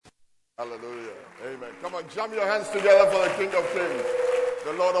Hallelujah. Amen. Come on, jam your hands together for the King of Kings,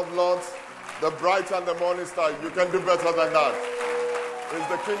 the Lord of Lords, the bright and the morning star. You can do better than that. He's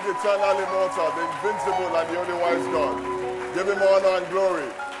the King eternal, immortal, the invincible and the only wise God. Give him honor and glory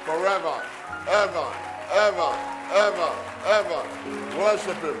forever, ever, ever, ever, ever.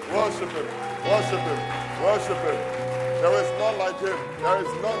 Worship him, worship him, worship him, worship him. There is none like him. There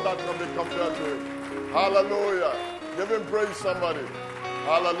is none that can be compared to him. Hallelujah. Give him praise, somebody.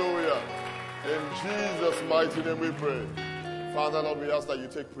 Hallelujah. In Jesus' mighty name we pray. Father, Lord, we ask that you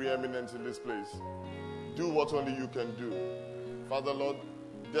take preeminence in this place. Do what only you can do. Father, Lord,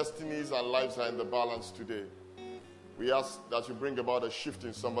 destinies and lives are in the balance today. We ask that you bring about a shift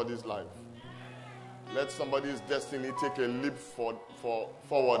in somebody's life. Let somebody's destiny take a leap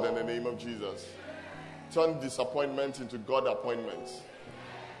forward in the name of Jesus. Turn disappointment into God appointments.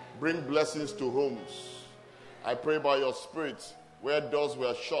 Bring blessings to homes. I pray by your Spirit, where doors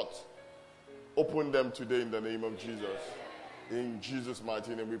were shut, open them today in the name of Jesus. In Jesus'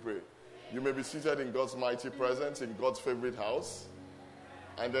 mighty name we pray. You may be seated in God's mighty presence, in God's favorite house.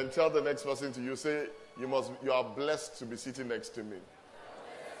 And then tell the next person to you, say, you are blessed to be sitting next to me.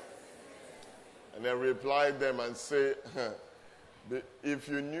 And then reply them and say, if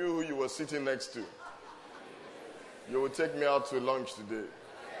you knew who you were sitting next to, you would take me out to lunch today.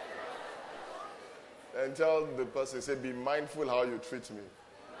 And tell the person, say, be mindful how you treat me.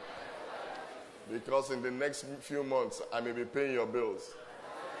 Because in the next few months, I may be paying your bills.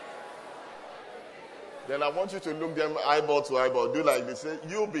 Then I want you to look them eyeball to eyeball. Do like this. Say,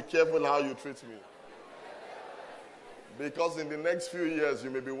 you be careful how you treat me. Because in the next few years, you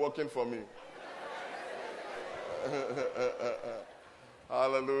may be working for me.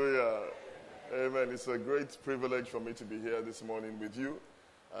 Hallelujah. Amen. It's a great privilege for me to be here this morning with you.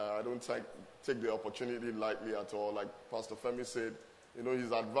 I don't take the opportunity lightly at all. Like Pastor Femi said,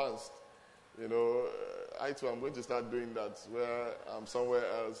 he's advanced. I too am going to start doing that where I'm somewhere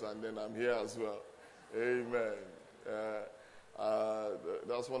else and then I'm here as well. Amen.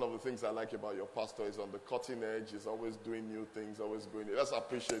 That's one of the things I like about your pastor. He's on the cutting edge. He's always doing new things, always going. Let's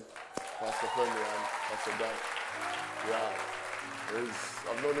appreciate Pastor Femi and Pastor Dan. Yeah.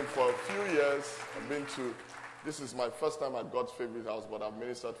 I've known him for a few years. This is my first time at God's favorite house, but I've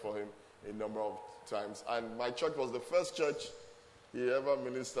ministered for him a number of times. And my church was the first church he ever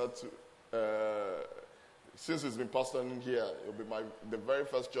ministered to. Since he's been pastoring here, it'll be the very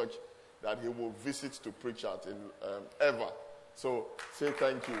first church that he will visit to preach at ever. So say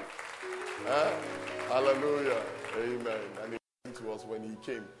thank you. Hallelujah. Amen. And he came to us when he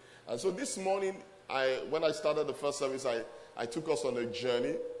came. And so this morning, when I started the first service, I took us on a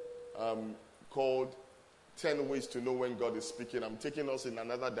journey called 10 Ways to Know When God is Speaking. I'm taking us in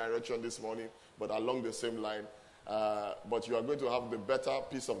another direction this morning, but along the same line. But you are going to have the better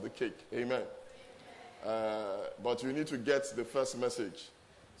piece of the cake. Amen. But you need to get the first message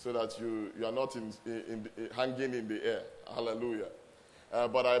so that you are not hanging in the air. Hallelujah.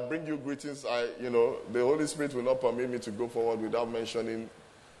 But I bring you greetings. The Holy Spirit will not permit me to go forward without mentioning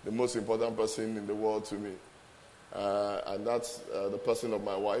the most important person in the world to me. And that's the person of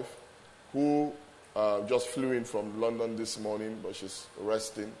my wife, who just flew in from London this morning, but she's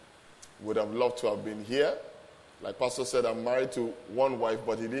resting. Would have loved to have been here. Like Pastor said, I'm married to one wife,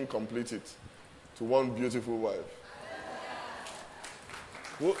 but he didn't complete it. To one beautiful wife.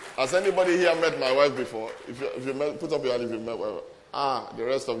 Has anybody here met my wife before? If you met, put up your hand if you met my wife. The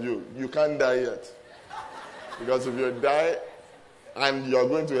rest of you can't die yet. Because if you die and you're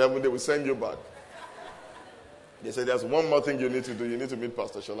going to heaven, they will send you back. They say there's one more thing you need to do. You need to meet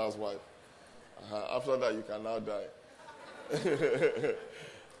Pastor Shola's wife. After that, you can now die.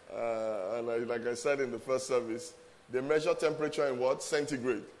 And like I said in the first service, they measure temperature in what?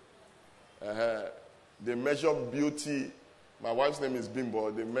 Centigrade. They measure beauty. My wife's name is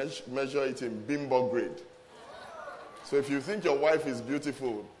Bimbo. They measure it in Bimbo grade. So if you think your wife is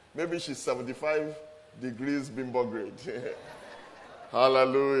beautiful, maybe she's 75 degrees Bimbo grade.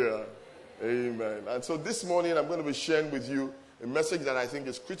 Hallelujah. Amen. And so this morning I'm going to be sharing with you a message that I think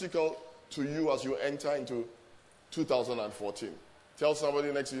is critical to you as you enter into 2014. Tell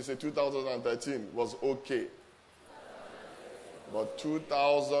somebody next to you, say 2013 was okay. But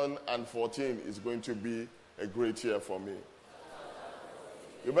 2014 is going to be a great year for me.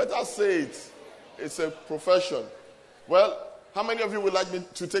 You better say it. It's a profession. Well, how many of you would like me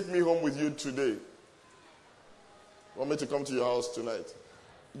to take me home with you today? Want me to come to your house tonight?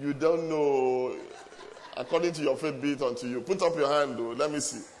 You don't know. According to your faith, be it unto you. Put up your hand, though. Let me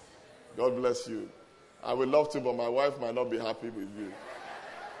see. God bless you. I would love to, but my wife might not be happy with you.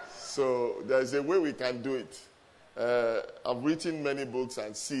 So there's a way we can do it. I've written many books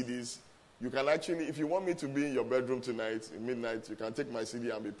and CDs. You can actually, if you want me to be in your bedroom tonight, in midnight, you can take my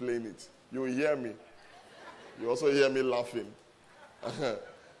CD and be playing it. You will hear me. You also hear me laughing.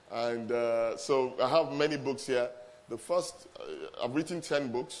 And so I have many books here. The first, I've written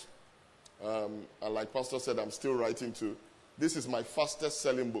 10 books. And like Pastor said, I'm still writing too. This is my fastest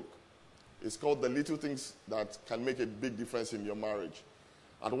selling book. It's called The Little Things That Can Make a Big Difference in Your Marriage.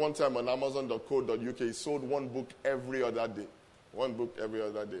 At one time on Amazon.co.uk, it sold one book every other day. One book every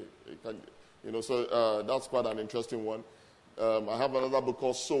other day. So that's quite an interesting one. I have another book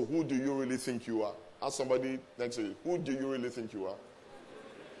called So Who Do You Really Think You Are? Ask somebody next to you, who do you really think you are?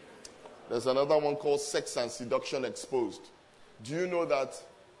 There's another one called Sex and Seduction Exposed. Do you know that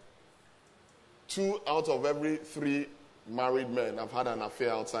 2 out of every 3 married men have had an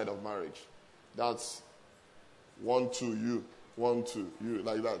affair outside of marriage? That's 1, 2, you. 1, 2, you,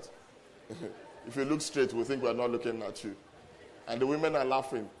 like that. If you look straight, we think we're not looking at you. And the women are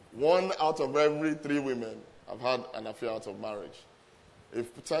laughing. 1 out of every 3 women have had an affair out of marriage.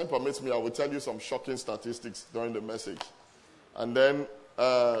 If time permits me, I will tell you some shocking statistics during the message. And then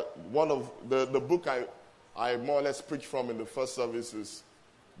one of the book I more or less preached from in the first service is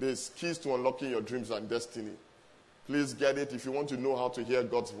this, Keys to Unlocking Your Dreams and Destiny. Please get it. If you want to know how to hear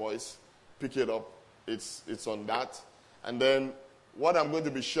God's voice, pick it up. It's on that. And then what I'm going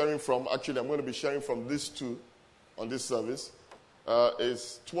to be sharing from, actually I'm going to be sharing from these 2 on this service,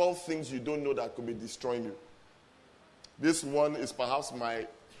 is 12 things you don't know that could be destroying you. This one is perhaps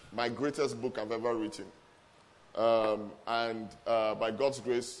my greatest book I've ever written. And by God's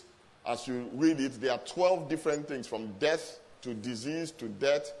grace, as you read it, there are 12 different things, from death to disease to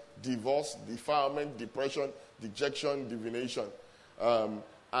death, divorce, defilement, depression, dejection, divination.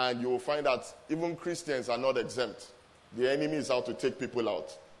 And you will find that even Christians are not exempt. The enemy is out to take people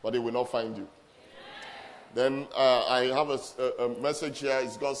out, but they will not find you. Then I have a message here.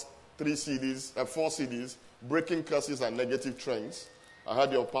 It's got 4 CDs, Breaking Curses and Negative Trends. I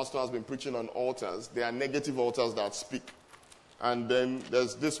heard your pastor has been preaching on altars. There are negative altars that speak. And then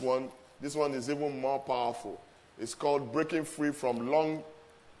there's this one. This one is even more powerful. It's called Breaking Free from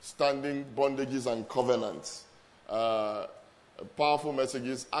Long-Standing Bondages and Covenants. Powerful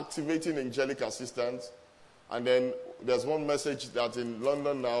messages, Activating Angelic Assistance. And then there's one message that in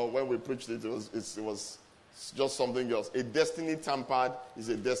London now, when we preached it, it was just something else. A destiny tampered is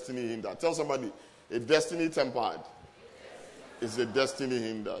a destiny hindered. Tell somebody, a destiny tempered is a destiny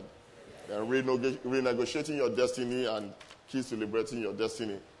hindered. And renegotiating your destiny and keys to liberating your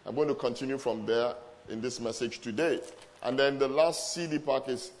destiny. I'm going to continue from there in this message today. And then the last CD pack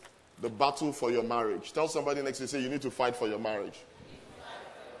is the battle for your marriage. Tell somebody next to you, say, you need to fight for your marriage.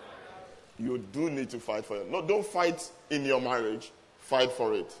 You do need to fight for it. No, don't fight in your marriage. Fight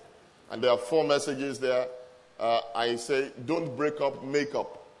for it. And there are 4 messages there. I say, don't break up, make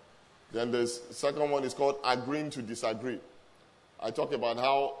up. Then the second one is called Agreeing to Disagree. I talk about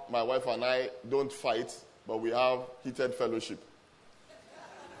how my wife and I don't fight, but we have heated fellowship.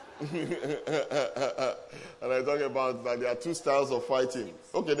 And I talk about that there are 2 styles of fighting.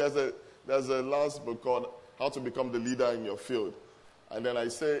 Okay, there's a last book called How to Become the Leader in Your Field. And then I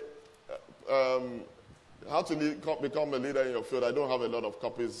say, how to become a leader in your field. I don't have a lot of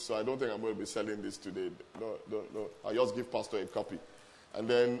copies, so I don't think I'm going to be selling this today. No. I'll just give Pastor a copy. And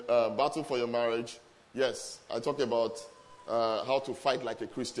then Battle for Your Marriage. Yes, I talk about how to fight like a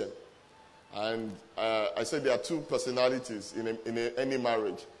Christian. And I said there are 2 personalities in any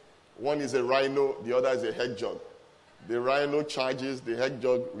marriage. One is a rhino, the other is a hedgehog. The rhino charges, the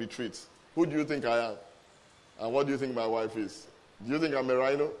hedgehog retreats. Who do you think I am? And what do you think my wife is? Do you think I'm a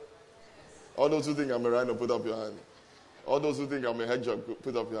rhino? All those who think I'm a rhino, put up your hand. All those who think I'm a hedgehog,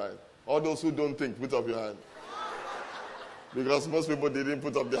 put up your hand. All those who don't think, put up your hand. Because most people didn't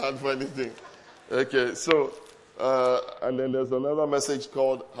put up their hand for anything. Okay, so, and then there's another message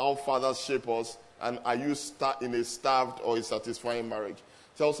called How Fathers Shape Us, and are you in a starved or a satisfying marriage?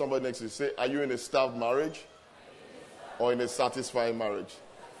 Tell somebody next to you, say, are you in a starved marriage or in a satisfying marriage?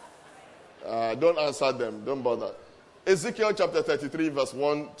 Don't answer them, don't bother. Ezekiel chapter 33, verse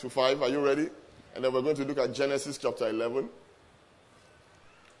 1 to 5. Are you ready? And then we're going to look at Genesis chapter 11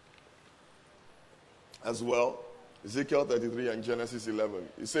 as well. Ezekiel 33 and Genesis 11.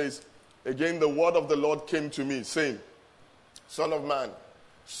 It says, again, the word of the Lord came to me, saying, Son of man,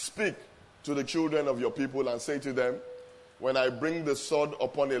 speak to the children of your people and say to them, when I bring the sword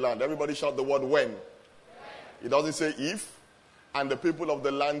upon a land. Everybody shout the word when. It doesn't say if. And the people of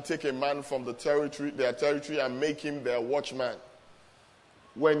the land take a man from their territory, and make him their watchman.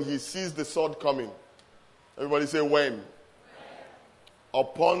 When he sees the sword coming. Everybody say when.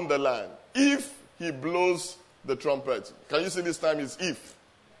 Upon the land. If he blows the trumpet. Can you see this time is if?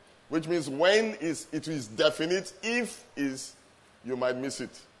 Which means when is it is definite, if is you might miss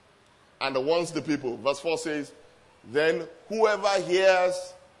it. And once the people, verse 4 says, then whoever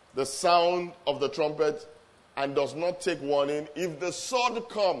hears the sound of the trumpet and does not take warning, if the sword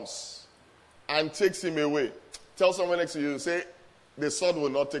comes and takes him away. Tell someone next to you, say, the sword will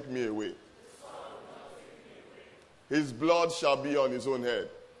not take me away. His blood shall be on his own head.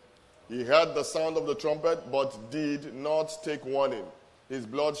 He heard the sound of the trumpet, but did not take warning. His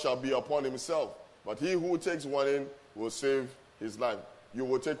blood shall be upon himself. But he who takes warning will save his life. You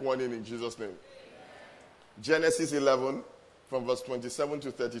will take warning in Jesus' name. Amen. Genesis 11, from verse 27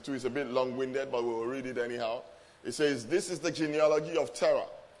 to 32, is a bit long-winded, but we will read it anyhow. It says, this is the genealogy of Terah.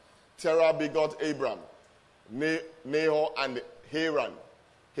 Terah begot Abram, Nahor, and Haran.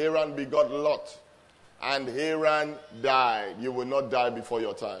 Haran begot Lot. And Haran died. You will not die before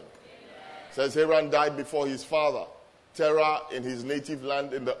your time. It says Haran died before his father, Terah, in his native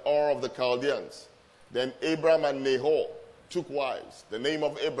land in the Ur of the Chaldeans. Then Abram and Nahor took wives. The name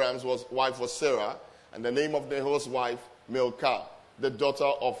of Abram's wife was Sarah, and the name of Nahor's wife, Milcah, the daughter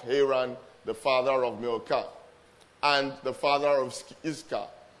of Haran, the father of Milcah, and the father of Iscah.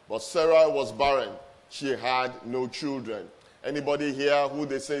 But Sarah was barren. She had no children. Anybody here who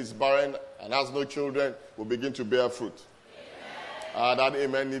they say is barren and has no children will begin to bear fruit. That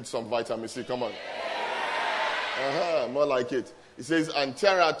amen needs some vitamin C. Come on. More like it. It says, and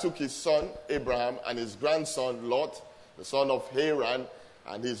Terah took his son Abraham and his grandson Lot, the son of Haran,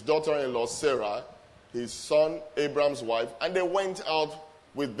 and his daughter-in-law Sarah, his son Abraham's wife, and they went out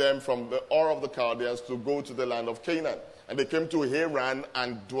with them from the Ur of the Chaldeans to go to the land of Canaan. And they came to Haran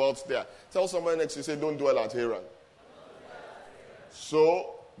and dwelt there. Tell someone next to you, say, don't dwell at Haran.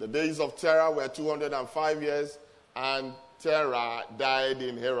 So, the days of Terah were 205 years, and Terah died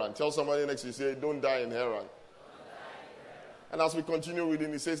in Haran. Tell somebody next to you, say, don't die in Haran. And as we continue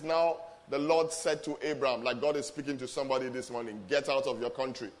reading, it says, now the Lord said to Abraham, like God is speaking to somebody this morning, get out of your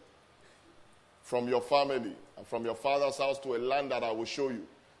country, from your family, and from your father's house to a land that I will show you.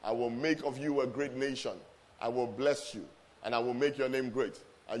 I will make of you a great nation. I will bless you, and I will make your name great,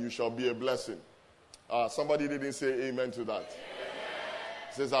 and you shall be a blessing. Somebody didn't say amen to that.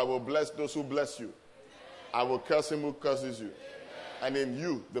 It says, I will bless those who bless you. I will curse him who curses you. And in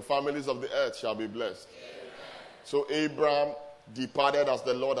you, the families of the earth shall be blessed. So Abraham departed as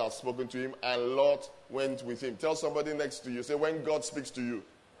the Lord had spoken to him, and Lot went with him. Tell somebody next to you, say, when God speaks to you,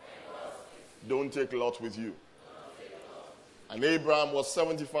 don't take Lot with you. And Abraham was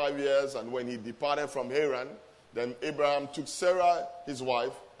 75 years, and when he departed from Haran, then Abraham took Sarah, his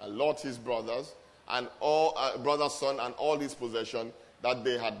wife, and Lot, his brothers, and all brother's son, and all his possession that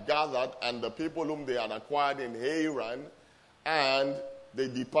they had gathered, and the people whom they had acquired in Haran, and they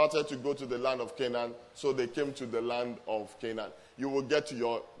departed to go to the land of Canaan, so they came to the land of Canaan. You will get to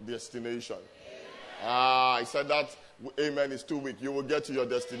your destination. I said that amen is too weak. You will get to your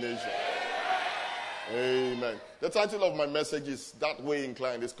destination. Amen. The title of my message is That Way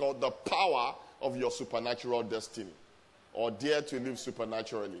Inclined. It's called The Power of Your Supernatural Destiny, or Dare to Live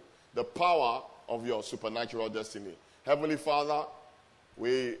Supernaturally. The power of your supernatural destiny. Heavenly Father,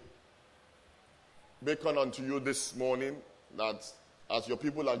 we beckon unto you this morning that as your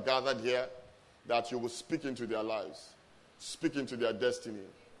people are gathered here, that you will speak into their lives, speak into their destiny,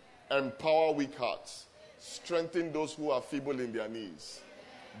 empower weak hearts, strengthen those who are feeble in their knees,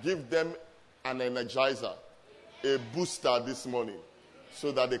 give them an energizer, a booster this morning,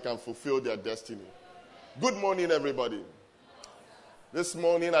 so that they can fulfill their destiny. Good morning, everybody. This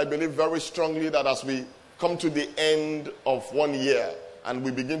morning, I believe very strongly that as we come to the end of 1 year and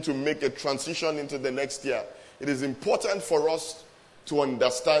we begin to make a transition into the next year, it is important for us to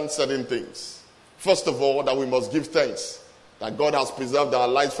understand certain things. First of all, that we must give thanks that God has preserved our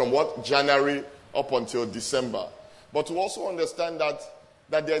lives from what? January up until December. But to also understand that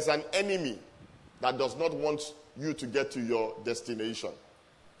there is an enemy that does not want you to get to your destination.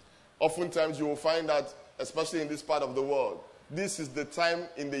 Oftentimes you will find that, especially in this part of the world, this is the time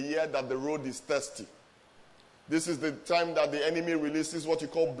in the year that the road is thirsty. This is the time that the enemy releases what you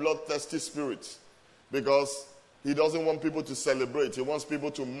call bloodthirsty spirits, because he doesn't want people to celebrate. He wants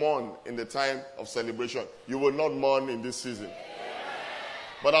people to mourn in the time of celebration. You will not mourn in this season.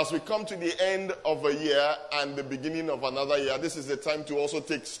 But as we come to the end of a year and the beginning of another year, this is the time to also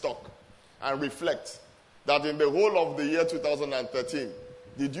take stock and reflect that in the whole of the year 2013,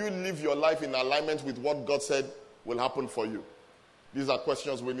 did you live your life in alignment with what God said will happen for you? These are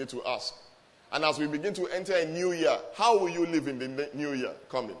questions we need to ask. And as we begin to enter a new year, how will you live in the new year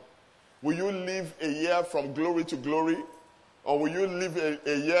coming? Will you live a year from glory to glory, Or will you live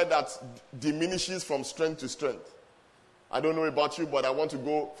a year that diminishes from strength to strength? I don't know about you, but I want to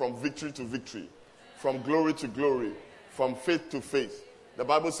go from victory to victory, from glory to glory, from faith to faith. The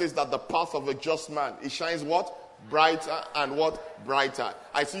Bible says that the path of a just man, it shines what? Brighter and what? Brighter.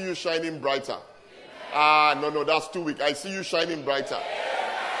 I see you shining brighter. No, that's too weak. I see you shining brighter.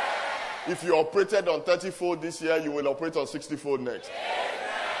 If you operated on 30-fold this year, you will operate on 60-fold next.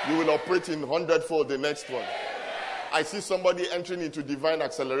 You will operate in 100-fold the next one. I see somebody entering into divine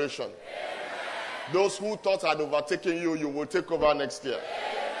acceleration. Those who thought had overtaken you, you will take over next year.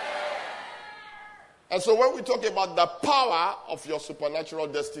 And so when we talk about the power of your supernatural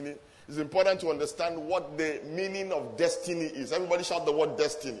destiny, it's important to understand what the meaning of destiny is. Everybody shout the word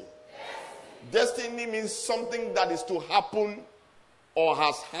destiny. Destiny means something that is to happen or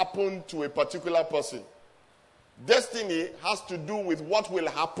has happened to a particular person. Destiny has to do with what will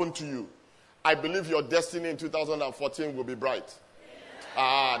happen to you. I believe your destiny in 2014 will be bright.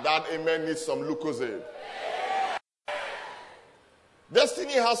 That amen needs some Lucozade.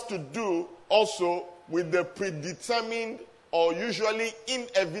 Destiny has to do also with the predetermined or usually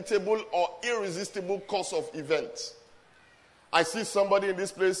inevitable or irresistible course of events. I see somebody in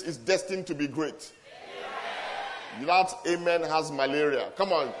this place is destined to be great. That amen has malaria.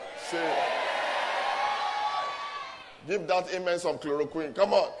 Come on, say. Give that amen some chloroquine.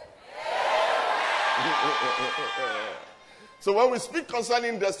 Come on. So when we speak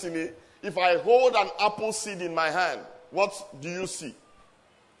concerning destiny, if I hold an apple seed in my hand, what do you see?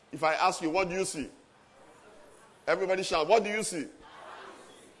 If I ask you, what do you see? Everybody shout, what do you see?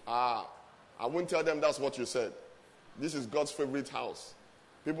 I won't tell them that's what you said. This is God's favorite house.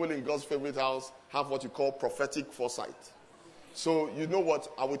 People in God's favorite house have what you call prophetic foresight. So you know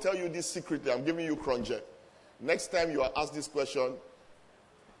what? I will tell you this secretly. I'm giving you cronje. Next time you are asked this question,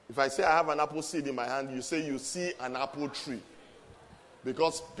 if I say I have an apple seed in my hand, you say you see an apple tree.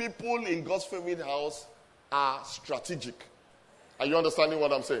 Because people in God's favorite house are strategic. Are you understanding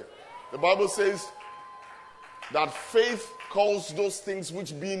what I'm saying? The Bible says that faith calls those things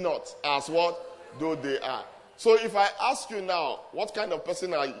which be not as what? Though they are. So if I ask you now, what kind of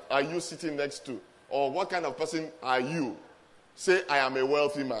person are you sitting next to? Or what kind of person are you? Say, I am a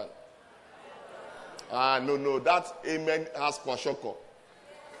wealthy man. No, that amen has kwashoko.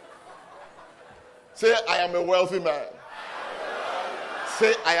 Say, I am a wealthy man.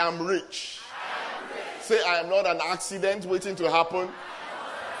 Say, I am rich. Say, I am not an accident waiting to happen.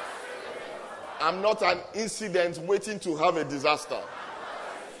 I'm not an incident waiting to have a disaster.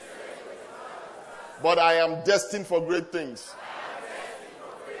 But I am destined for great things.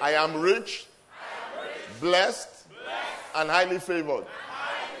 I am rich, blessed, and highly favored.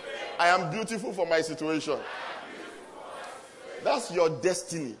 I am beautiful for my situation. That's your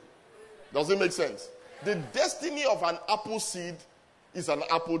destiny. Does it make sense? The destiny of an apple seed is an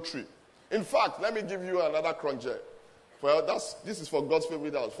apple tree. In fact, let me give you another cronje. Well, this is for God's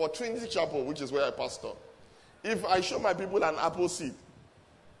favorite house. For Trinity Chapel, which is where I pastor, if I show my people an apple seed,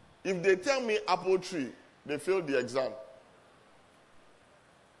 if they tell me apple tree, they fail the exam.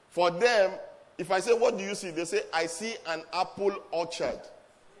 For them, if I say, what do you see? They say, I see an apple orchard.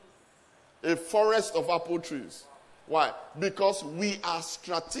 A forest of apple trees. Why? Because we are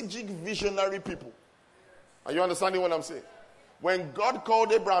strategic, visionary people. Are you understanding what I'm saying? When God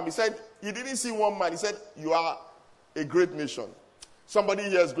called Abraham, he said, he didn't see one man. He said, you are a great nation. Somebody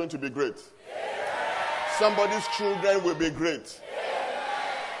here is going to be great. Somebody's children will be great.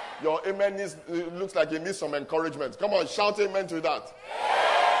 Your amen looks like it needs some encouragement. Come on, shout amen to that.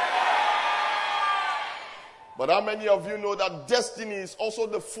 But how many of you know that destiny is also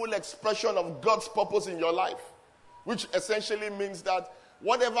the full expression of God's purpose in your life? Which essentially means that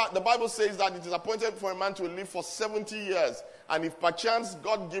whatever, the Bible says that it is appointed for a man to live for 70 years. And if perchance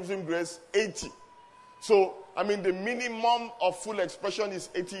God gives him grace, 80. So, the minimum of full expression is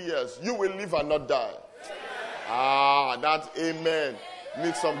 80 years. You will live and not die. That amen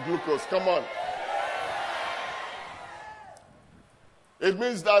needs some glucose. Come on. It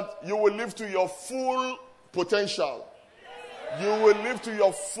means that you will live to your full potential. You will live to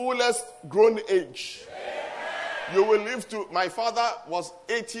your fullest grown age. You will live to, my father was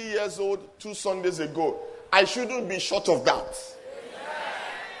 80 years old 2 Sundays ago. I shouldn't be short of that.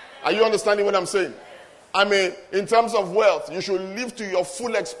 Are you understanding what I'm saying? In terms of wealth, you should live to your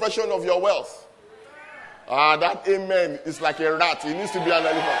full expression of your wealth. That amen is like a rat. It needs to be an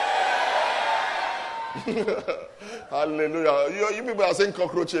elephant. Hallelujah. You people are saying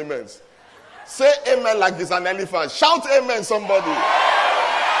cockroach amens. Say amen like it's an elephant. Shout amen, somebody.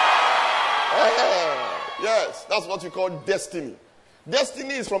 Yes, that's what you call destiny.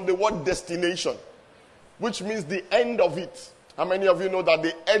 Destiny is from the word destination, which means the end of it. How many of you know that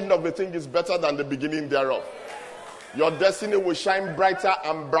the end of a thing is better than the beginning thereof? Your destiny will shine brighter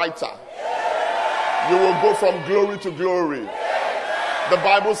and brighter. You will go from glory to glory. The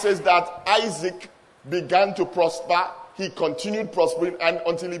Bible says that Isaac began to prosper. He continued prospering and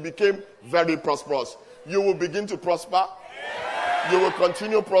until he became very prosperous. You will begin to prosper. You will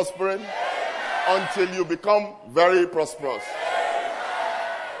continue prospering until you become very prosperous.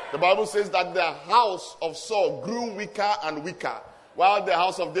 The Bible says that the house of Saul grew weaker and weaker, while the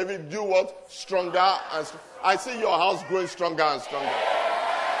house of David grew what? Stronger and stronger. I see your house growing stronger and stronger.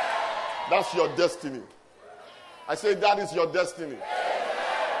 That's your destiny. I say that is your destiny.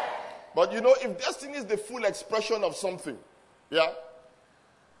 But you know, if destiny is the full expression of something, yeah,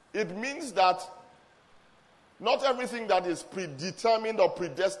 it means that not everything that is predetermined or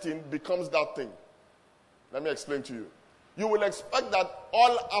predestined becomes that thing. Let me explain to you. You will expect that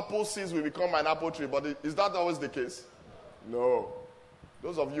all apple seeds will become an apple tree, but is that always the case? No.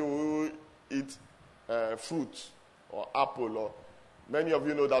 Those of you who eat fruit or apple, or many of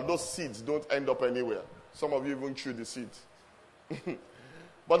you know that those seeds don't end up anywhere. Some of you even chew the seeds.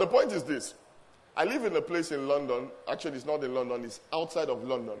 But the point is this. I live in a place in London. Actually, it's not in London. It's outside of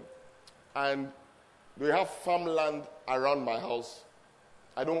London. And we have farmland around my house.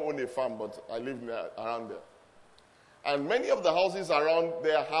 I don't own a farm, but I live around there. And many of the houses around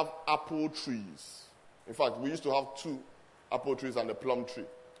there have apple trees. In fact, we used to have 2 apple trees and a plum tree.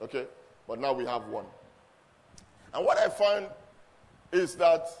 Okay? But now we have 1. And what I find is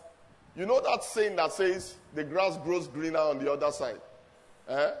that, you know that saying that says, the grass grows greener on the other side?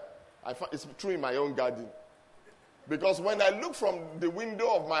 It's true in my own garden. Because when I look from the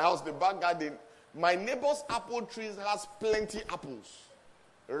window of my house, the back garden, my neighbor's apple trees has plenty apples.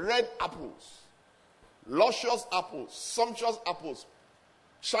 Red apples. Luscious apples. Sumptuous apples.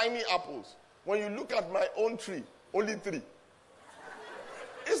 Shiny apples. When you look at my own tree, only 3.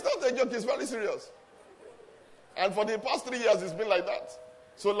 It's not a joke, it's very serious. And for the past 3 years, it's been like that.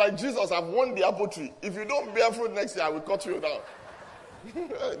 So like Jesus, I've won the apple tree. If you don't bear fruit next year, I will cut you down.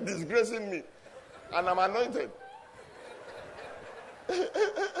 Disgracing me. And I'm anointed.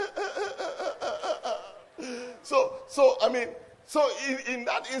 So in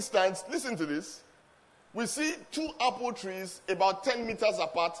that instance, listen to this. We see 2 apple trees about 10 meters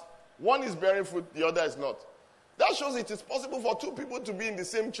apart. One is bearing fruit, the other is not. That shows it is possible for 2 people to be in the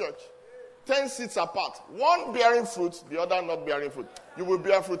same church. 10 seats apart. One bearing fruit, the other not bearing fruit. You will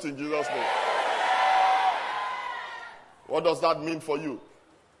bear fruit in Jesus' name. What does that mean for you?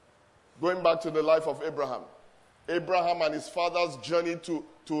 Going back to the life of Abraham. Abraham and his father's journey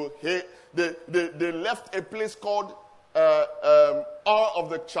they left a place called Ur of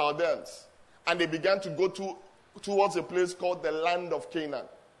the Chaldeans. And they began to go towards a place called the land of Canaan.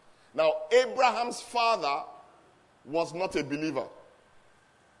 Now, Abraham's father was not a believer.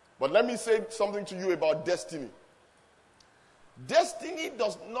 But let me say something to you about destiny. Destiny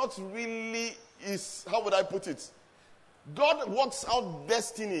does not really how would I put it? God works out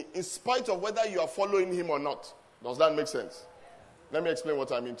destiny in spite of whether you are following him or not. Does that make sense? Let me explain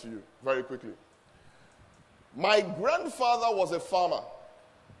what I mean to you very quickly. My grandfather was a farmer.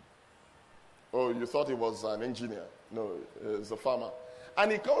 Oh, you thought he was an engineer. No, he's a farmer.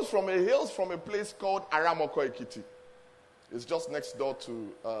 And he comes from a place called Aramoko Ekiti. It's just next door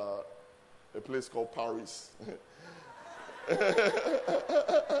to a place called Paris.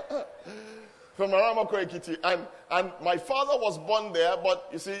 From Aramoko Ekiti. And my father was born there, but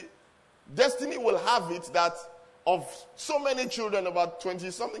you see, destiny will have it that of so many children, about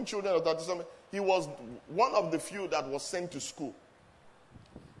 20-something children or 30-something, he was one of the few that was sent to school.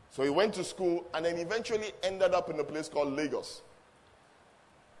 So he went to school and then eventually ended up in a place called Lagos.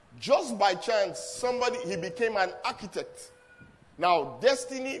 Just by chance, he became an architect. Now,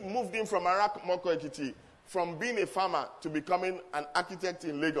 destiny moved him from Aramoko Ekiti, from being a farmer to becoming an architect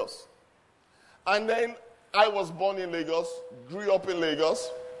in Lagos. And then I was born in Lagos, grew up in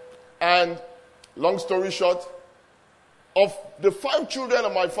Lagos, and long story short, of the 5 children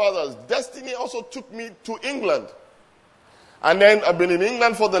of my father's, destiny also took me to England. And then I've been in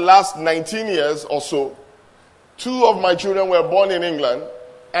England for the last 19 years or so. 2 of my children were born in England,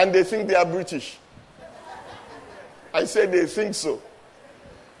 and they think they are British. I said they think so.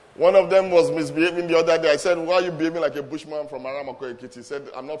 One of them was misbehaving the other day. I said, why are you behaving like a bushman from Aramoko Ekiti? He said,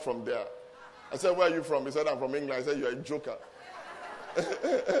 I'm not from there. I said, where are you from? He said, I'm from England. I said, you're a joker.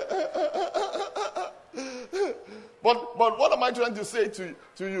 But what am I trying to say to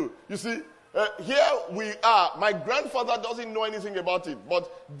you? You see, here we are. My grandfather doesn't know anything about it, but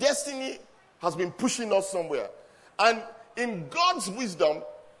destiny has been pushing us somewhere. And in God's wisdom,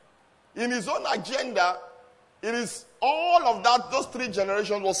 in his own agenda, it is all of that, those 3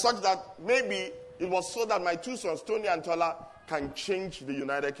 generations was such that maybe it was so that my 2 sons, Tony and Tola, can change the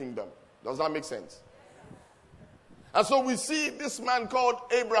United Kingdom. Does that make sense? And so we see this man called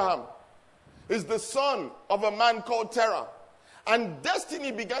Abraham is the son of a man called Terah. And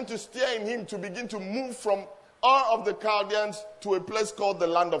destiny began to steer in him to begin to move from Ur of the Chaldeans to a place called the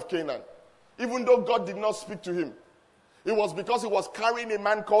land of Canaan. Even though God did not speak to him. It was because he was carrying a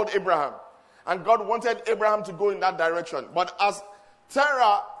man called Abraham. And God wanted Abraham to go in that direction. But as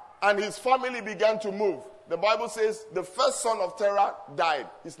Terah and his family began to move, the Bible says the first son of Terah died.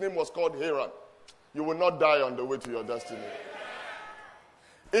 His name was called Haran. You will not die on the way to your destiny.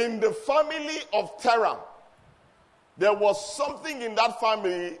 In the family of Terah, there was something in that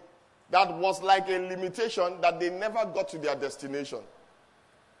family that was like a limitation that they never got to their destination.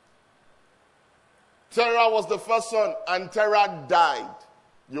 Terah was the first son, and Terah died.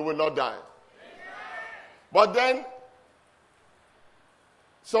 You will not die. But then,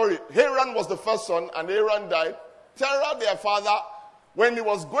 Haran was the first son, and Haran died. Terah, their father, when he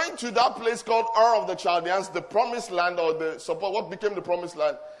was going to that place called Ur of the Chaldeans, the promised land, or what became the promised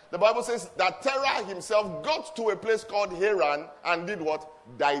land, the Bible says that Terah himself got to a place called Haran and did what?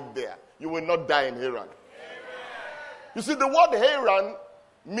 Died there. You will not die in Haran. Amen. You see, the word Haran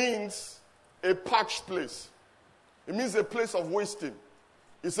means a parched place. It means a place of wasting.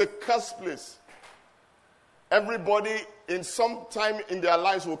 It's a cursed place. Everybody in some time in their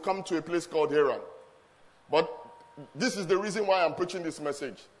lives will come to a place called Haran. But this is the reason why I'm preaching this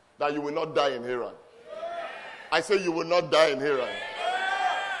message, that you will not die in Haran. I say you will not die in Haran.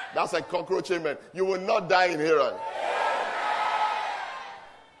 That's a cockroach amen. You will not die in Haran.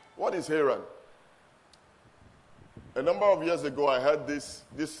 What is Haran? A number of years ago, I heard this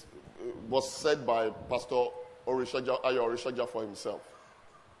was said by Pastor Ayo Orishaja for himself.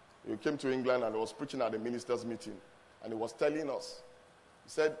 He came to England and was preaching at the ministers' meeting. And he was telling us, he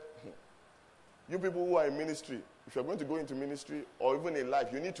said, you people who are in ministry, if you're going to go into ministry or even in life,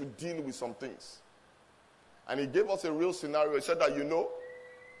 you need to deal with some things. And he gave us a real scenario. He said that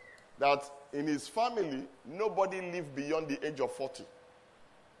that in his family, nobody lived beyond the age of 40.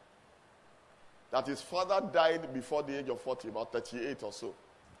 That his father died before the age of 40, about 38 or so.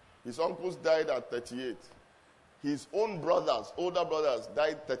 His uncles died at 38. His own brothers, older brothers,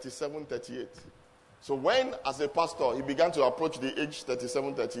 died 37, 38. So when, as a pastor, he began to approach the age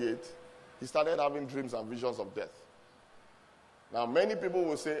 37, 38, he started having dreams and visions of death. Now, many people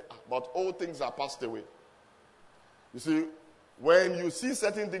will say, but all things are passed away. You see, when you see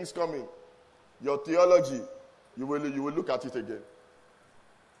certain things coming, your theology, you will look at it again.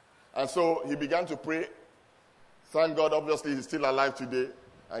 And so he began to pray. Thank God, obviously, he's still alive today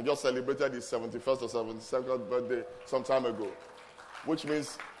and just celebrated his 71st or 72nd birthday some time ago, which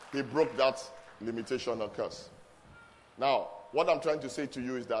means he broke that limitation or curse. Now, what I'm trying to say to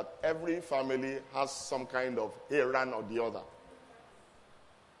you is that every family has some kind of Haran or the other.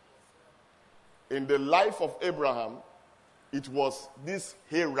 In the life of Abraham, it was this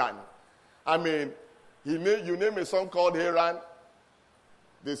Haran. I mean, you name a son called Haran,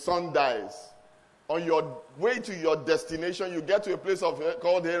 the son dies. On your way to your destination, you get to a place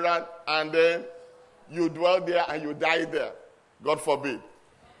called Haran, and then you dwell there and you die there. God forbid.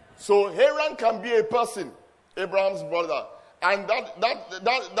 So Haran can be a person, Abraham's brother. And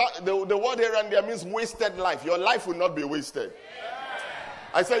the word Haran there means wasted life. Your life will not be wasted.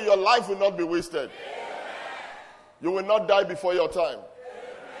 I say your life will not be wasted. You will not die before your time.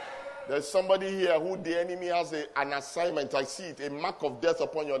 There's somebody here who the enemy has an assignment. I see it, a mark of death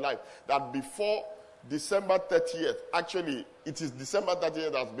upon your life. That before December 30th, actually, it is December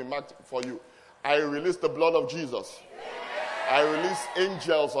 30th that's been marked for you. I release the blood of Jesus. I release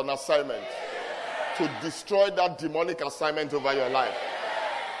angels on assignment to destroy that demonic assignment over your life.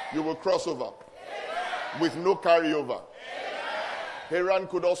 You will cross over with no carryover. Haran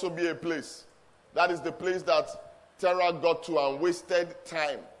could also be a place. That is the place that Terah got to and wasted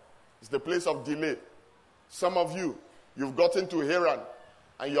time. It's the place of delay. Some of you, you've gotten to Haran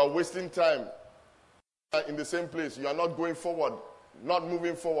and you're wasting time in the same place. You are not going forward, not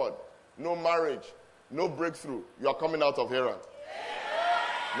moving forward. No marriage, no breakthrough. You are coming out of Haran.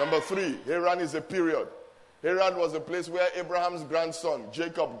 Number 3, Haran is a period. Haran was the place where Abraham's grandson,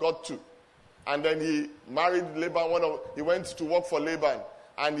 Jacob, got to. And then he married Laban. He went to work for Laban.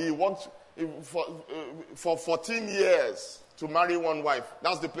 And he worked for 14 years to marry one wife.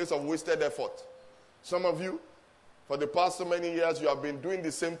 That's the place of wasted effort. Some of you, for the past so many years, you have been doing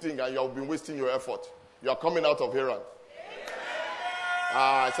the same thing and you have been wasting your effort. You are coming out of Haran.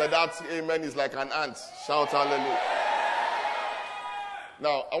 I said that amen is like an ant. Shout hallelujah.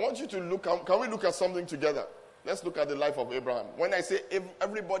 Now, I want you to look, can we look at something together? Let's look at the life of Abraham. When I say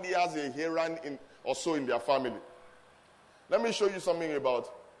everybody has a Haran or so in their family, let me show you something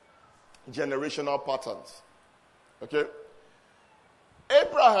about generational patterns. Okay?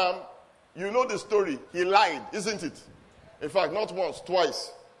 Abraham, you know the story. He lied, isn't it? In fact, not once,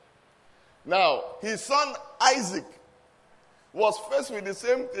 twice. Now, his son Isaac was faced with the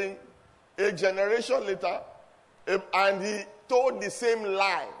same thing a generation later, and he told the same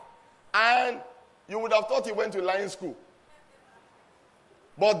lie. And you would have thought he went to lying school.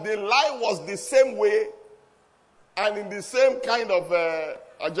 But the lie was the same way and in the same kind of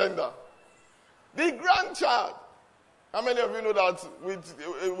agenda. The grandchild. How many of you know that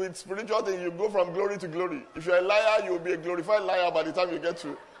with spiritual things, you go from glory to glory? If you're a liar, you will be a glorified liar by the time you get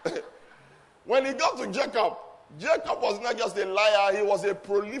to. When he got to Jacob, Jacob was not just a liar, he was a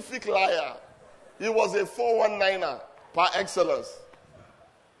prolific liar. He was a 419er par excellence.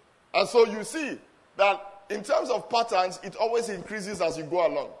 And so you see that in terms of patterns, it always increases as you go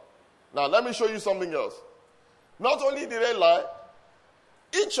along. Now, let me show you something else. Not only did they lie,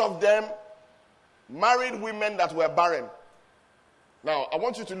 each of them married women that were barren. Now, I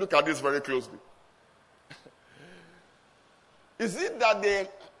want you to look at this very closely. Is it that they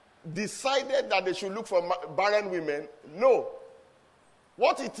decided that they should look for barren women? No.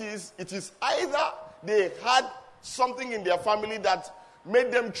 What it is either they had something in their family that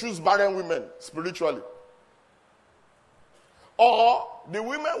made them choose barren women spiritually. Or the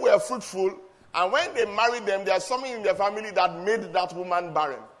women were fruitful, and when they married them, there's something in their family that made that woman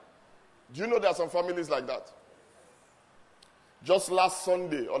barren. Do you know there are some families like that? Just last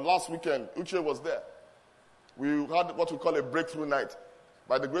Sunday or last weekend, Uche was there. We had what we call a breakthrough night.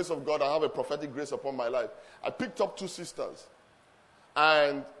 By the grace of God, I have a prophetic grace upon my life. I picked up 2 sisters.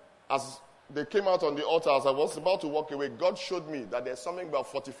 And as they came out on the altar, as I was about to walk away, God showed me that there's something about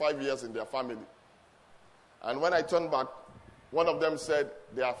 45 years in their family. And when I turned back, one of them said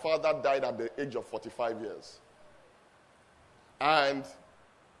their father died at the age of 45 years. And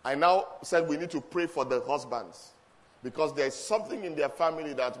I now said we need to pray for the husbands. Because there's something in their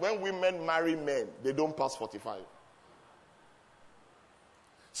family that when women marry men, they don't pass 45.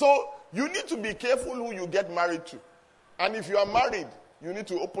 So you need to be careful who you get married to. And if you are married, you need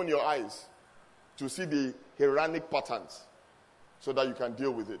to open your eyes to see the Heranic patterns so that you can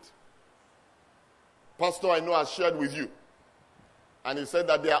deal with it. Pastor, I know, has shared with you. And he said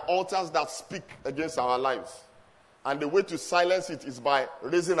that there are altars that speak against our lives. And the way to silence it is by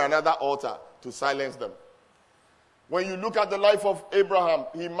raising another altar to silence them. When you look at the life of Abraham,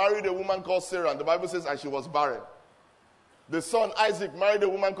 he married a woman called Sarah, and the Bible says, and she was barren. The son Isaac married a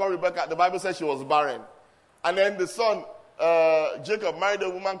woman called Rebekah, the Bible says she was barren. And then the son Jacob married a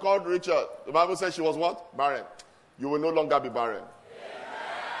woman called Rachel, the Bible says she was what? Barren. You will no longer be barren.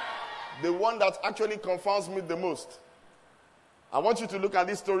 Yeah. The one that actually confounds me the most, I want you to look at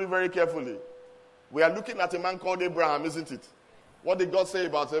this story very carefully. We are looking at a man called Abraham, isn't it? What did God say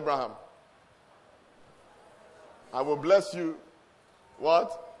about Abraham? I will bless you.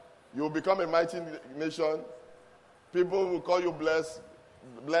 What? You will become a mighty nation. People will call you blessed,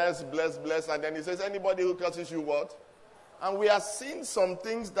 blessed, blessed, blessed. And then he says, anybody who curses you, what? And we are seeing some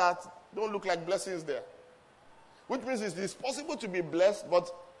things that don't look like blessings there. Which means it is possible to be blessed, but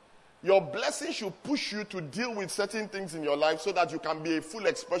your blessing should push you to deal with certain things in your life so that you can be a full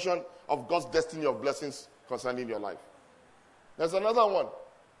expression of God's destiny of blessings concerning your life. There's another one.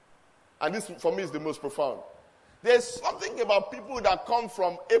 And this, for me, is the most profound. There's something about people that come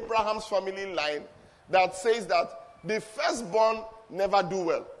from Abraham's family line that says that the firstborn never do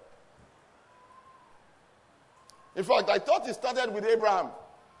well. In fact, I thought it started with Abraham.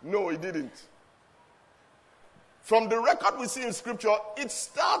 No, it didn't. From the record we see in Scripture, it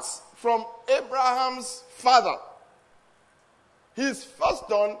starts from Abraham's father. His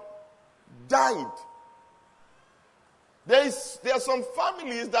firstborn died. There are some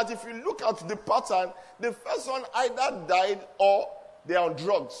families that if you look at the pattern, the first one either died or they are on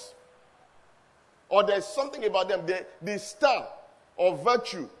drugs. Or there's something about them. The star of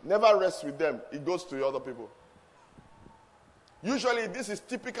virtue never rests with them. It goes to the other people. Usually this is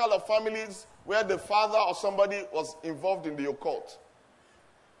typical of families where the father or somebody was involved in the occult.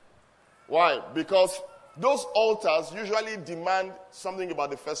 Why? Because those altars usually demand something about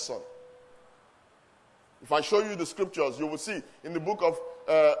the first son. If I show you the scriptures, you will see in the book of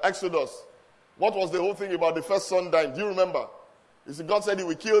Exodus, what was the whole thing about the first son dying? Do you remember? You see, God said he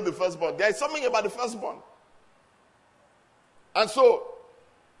will kill the firstborn. There is something about the firstborn. And so,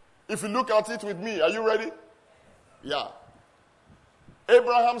 if you look at it with me, are you ready? Yeah.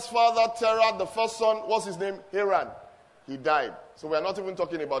 Abraham's father, Terah, the first son, what's his name? Haran. He died. So we are not even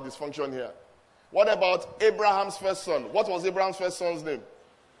talking about dysfunction here. What about Abraham's first son? What was Abraham's first son's name?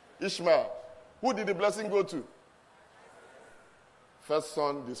 Ishmael. Who did the blessing go to? First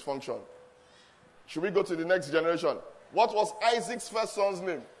son, dysfunction. Should we go to the next generation? What was Isaac's first son's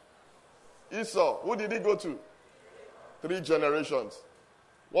name? Esau. Who did he go to? 3 generations.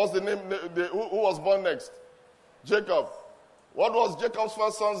 What's the name? Who was born next? Jacob. What was Jacob's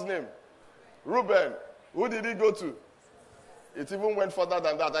first son's name? Reuben. Who did he go to? It even went further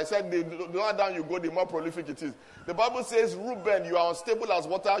than that. I said the lower down you go, the more prolific it is. The Bible says, Reuben, you are unstable as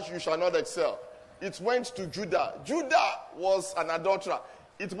water, you shall not excel. It went to Judah. Judah was an adulterer.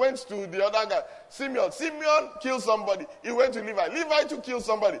 It went to the other guy, Simeon. Simeon killed somebody. He went to Levi. Levi to kill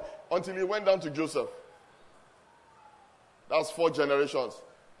somebody until he went down to Joseph. That's 4 generations.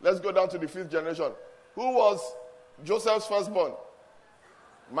 Let's go down to the 5th generation. Who was Joseph's firstborn?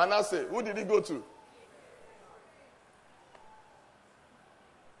 Manasseh. Who did he go to?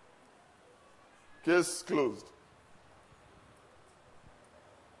 Case closed.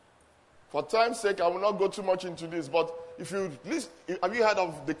 For time's sake, I will not go too much into this, but have you heard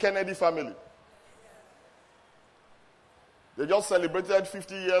of the Kennedy family? They just celebrated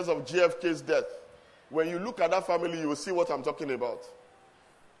 50 years of JFK's death. When you look at that family, you will see what I'm talking about.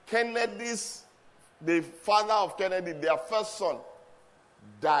 The father of Kennedy, their first son,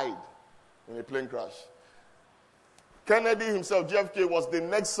 died in a plane crash. Kennedy himself, JFK, was the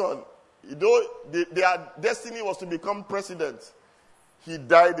next son. Though their destiny was to become president, he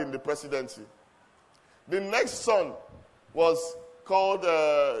died in the presidency. The next son was called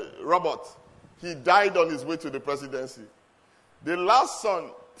Robert. He died on his way to the presidency. The last son,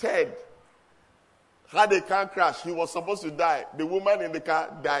 Ted, had a car crash. He was supposed to die. The woman in the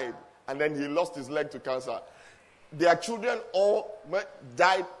car died, and then he lost his leg to cancer. Their children all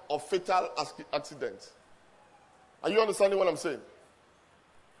died of fatal accidents. Are you understanding what I'm saying?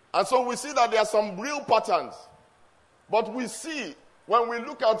 And so we see that there are some real patterns. But we see, when we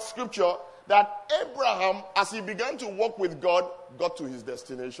look at Scripture, that Abraham, as he began to walk with God, got to his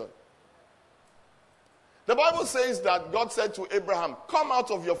destination. The Bible says that God said to Abraham, come out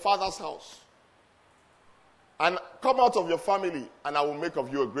of your father's house and come out of your family, and I will make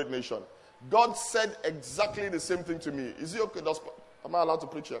of you a great nation. God said exactly the same thing to me. Is it okay? Am I allowed to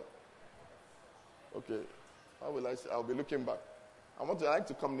preach here? Okay. How will I say? I'll be looking back. I like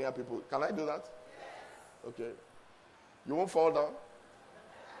to come near people. Can I do that? Okay. You won't fall down?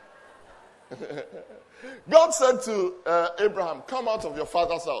 God said to Abraham, come out of your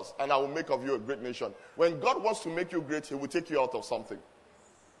father's house and I will make of you a great nation. When God wants to make you great, he will take you out of something.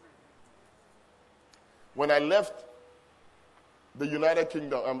 When I left the United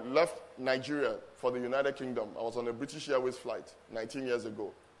Kingdom, left Nigeria for the United Kingdom, I was on a British Airways flight 19 years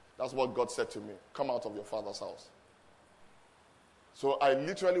ago. That's what God said to me. Come out of your father's house. So I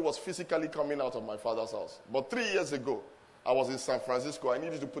literally was physically coming out of my father's house. But 3 years ago, I was in San Francisco. I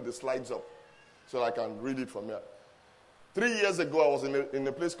needed to put the slides up so that I can read it from here. 3 years ago, I was in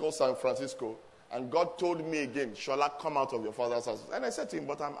a place called San Francisco, and God told me again, shall I come out of your father's house? And I said to him,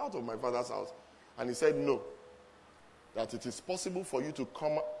 but I'm out of my father's house. And he said, no, that it is possible for you to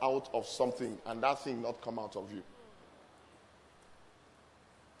come out of something and that thing not come out of you.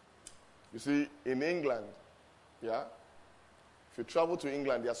 You see, in England, yeah, if you travel to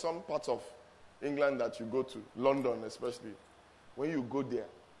England, there are some parts of England that you go to, London especially. When you go there,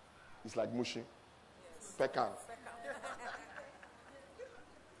 it's like mushing. Yes. Peckham.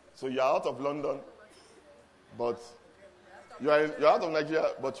 So you're out of London, but you're out of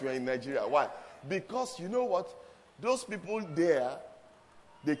Nigeria, but you're in Nigeria. Why? Because you know what? Those people there,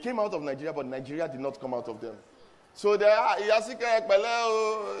 they came out of Nigeria, but Nigeria did not come out of them. So they are, Yoku,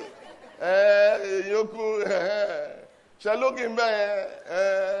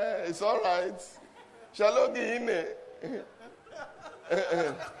 it's all right.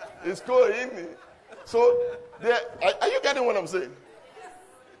 It's cool. So, are you getting what I'm saying?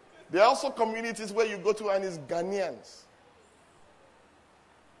 There are also communities where you go to and it's Ghanaians.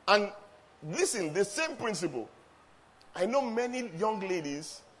 And listen, the same principle. I know many young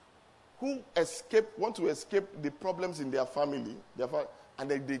ladies who want to escape the problems in their family, and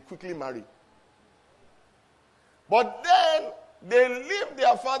they quickly marry. But then they leave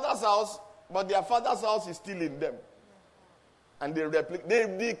their father's house, but their father's house is still in them. And they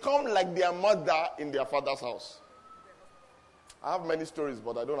become like their mother in their father's house. I have many stories,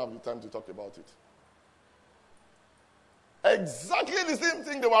 but I don't have the time to talk about it. Exactly the same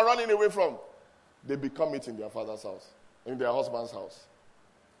thing they were running away from. They become it in their father's house, in their husband's house.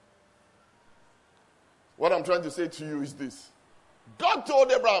 What I'm trying to say to you is this. God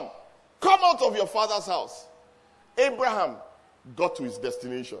told Abraham, come out of your father's house. Abraham got to his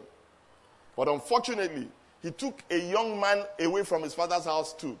destination. But unfortunately, he took a young man away from his father's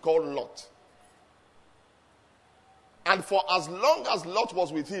house too, called Lot. And for as long as Lot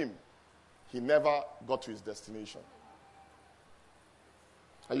was with him, he never got to his destination.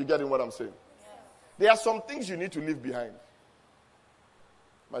 Are you getting what I'm saying? Yes. There are some things you need to leave behind.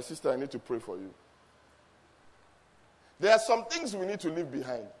 My sister, I need to pray for you. There are some things we need to leave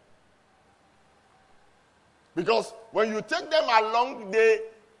behind. Because when you take them along, they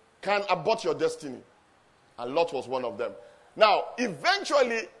can abort your destiny. And Lot was one of them. Now,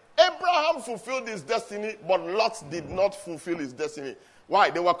 eventually, Abraham fulfilled his destiny, but Lot did not fulfill his destiny. Why?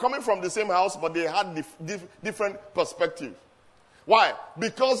 They were coming from the same house, but they had different perspective. Why?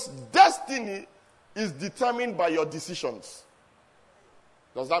 Because destiny is determined by your decisions.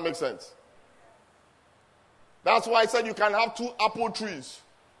 Does that make sense? That's why I said you can have two apple trees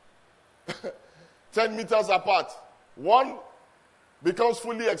 10 meters apart. One becomes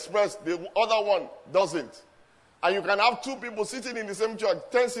fully expressed, the other one doesn't. And you can have two people sitting in the same church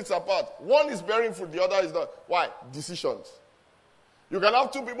 10 seats apart. One is bearing fruit, the other is not. Why? Decisions. You can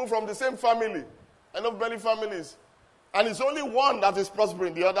have two people from the same family. I know many families. And it's only one that is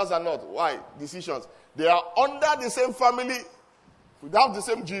prospering, the others are not. Why? Decisions. They are under the same family, without the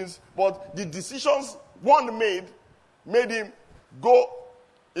same genes, but the decisions one made him go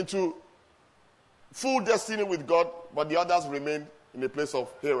into full destiny with God, but the others remained in a place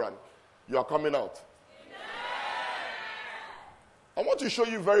of Haran. You are coming out. I want to show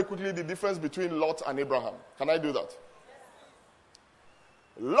you very quickly the difference between Lot and Abraham. Can I do that?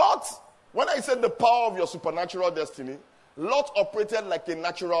 Lot, when I said the power of your supernatural destiny, Lot operated like a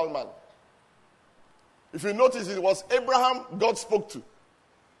natural man. If you notice, it was Abraham God spoke to.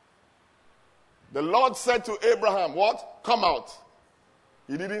 The Lord said to Abraham, what? Come out.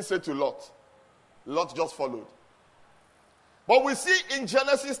 He didn't say to Lot. Lot just followed. But we see in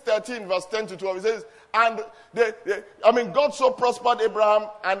Genesis 13, verse 10 to 12, it says, and God so prospered Abraham,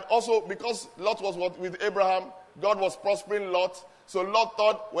 and also because Lot was with Abraham, God was prospering Lot. So Lot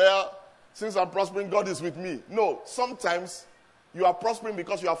thought, well, since I'm prospering, God is with me. No, sometimes you are prospering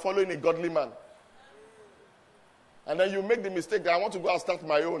because you are following a godly man. And then you make the mistake that I want to go and start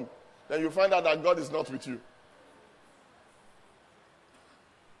my own. Then you find out that God is not with you.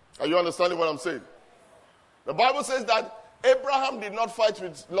 Are you understanding what I'm saying? The Bible says that Abraham did not fight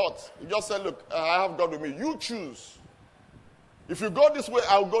with Lot. He just said, look, I have God with me. You choose. If you go this way,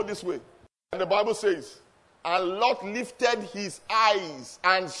 I'll go this way. And the Bible says, and Lot lifted his eyes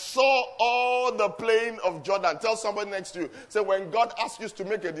and saw all the plain of Jordan. Tell somebody next to you. Say, when God asks you to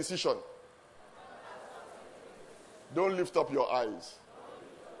make a decision, don't lift up your eyes.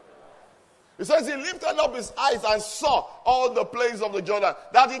 It says he lifted up his eyes and saw all the plains of the Jordan,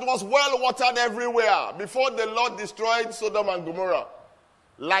 that it was well watered everywhere before the Lord destroyed Sodom and Gomorrah.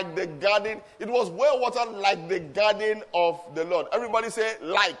 Like the garden, it was well watered like the garden of the Lord. Everybody say,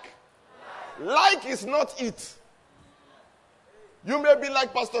 like. Like is not it. You may be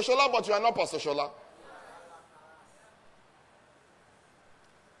like Pastor Shola, but you are not Pastor Shola.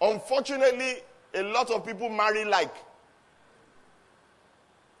 Unfortunately, a lot of people marry like.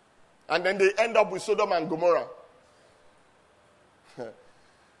 And then they end up with Sodom and Gomorrah.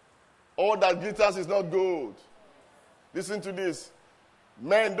 All that glitters is not gold. Listen to this.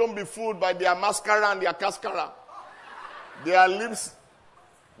 Men, don't be fooled by their mascara and their cascara. Their lips,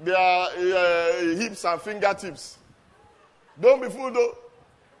 their hips and fingertips. Don't be fooled though.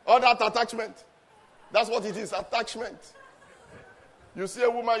 All that attachment. That's what it is, attachment. You see a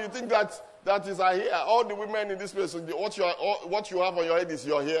woman, you think that is her hair. All the women in this place, what you have on your head is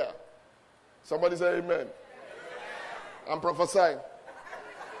your hair. Somebody say amen. Amen. I'm prophesying.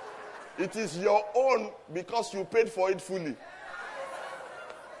 It is your own because you paid for it fully.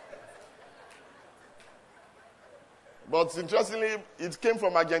 But interestingly, it came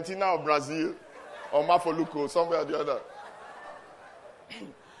from Argentina or Brazil or Mafoluco, somewhere or the other.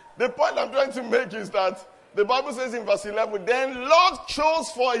 The point I'm trying to make is that the Bible says in verse 11, then Lot chose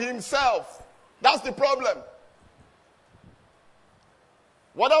for himself. That's the problem.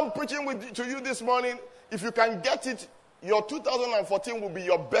 What I'm preaching to you this morning, if you can get it, your 2014 will be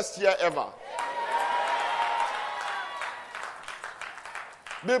your best year ever.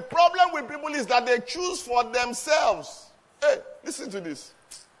 The problem with people is that they choose for themselves. Hey, listen to this.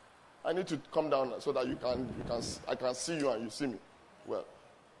 I need to come down so that I can see you and you see me well.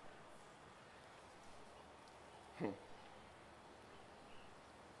 They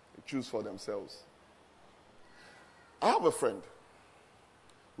choose for themselves. I have a friend.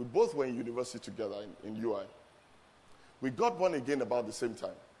 We both were in university together in UI. We got born again about the same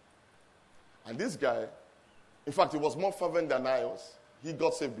time. And this guy, in fact, he was more fervent than I was. He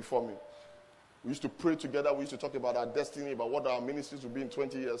got saved before me. We used to pray together. We used to talk about our destiny, about what our ministries will be in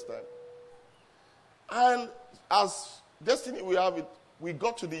 20 years' time. And as destiny we have it, we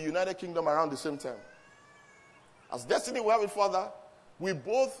got to the United Kingdom around the same time. As destiny we have it further, we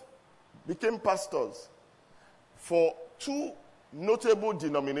both became pastors for two notable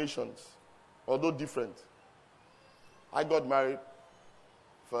denominations, although different. I got married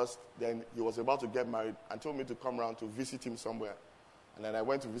first, then he was about to get married and told me to come around to visit him somewhere. And then I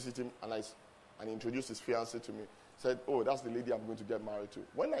went to visit him and he introduced his fiancée to me. Said, oh, that's the lady I'm going to get married to.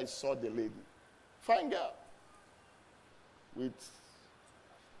 When I saw the lady, fine girl, with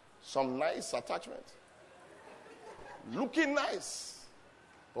some nice attachment, looking nice.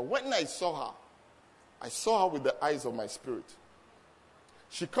 But when I saw her with the eyes of my spirit.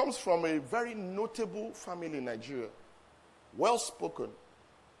 She comes from a very notable family in Nigeria. Well-spoken,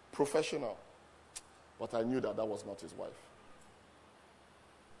 professional. But I knew that was not his wife.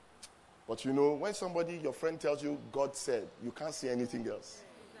 But you know, when your friend tells you God said, you can't say anything else.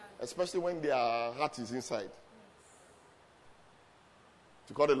 Especially when their heart is inside.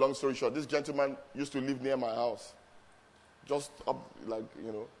 To cut a long story short, this gentleman used to live near my house. Just up,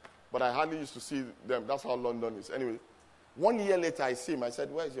 But I hardly used to see them. That's how London is. Anyway, 1 year later, I see him. I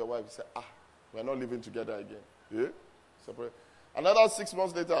said, where is your wife? He said, we're not living together again. Yeah? Separate. Another 6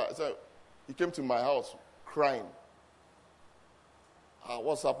 months later, I said, he came to my house crying.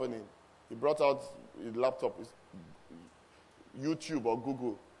 What's happening? He brought out his laptop, his YouTube or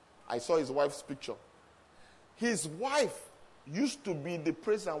Google. I saw his wife's picture. His wife used to be the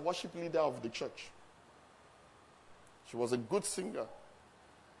praise and worship leader of the church. She was a good singer.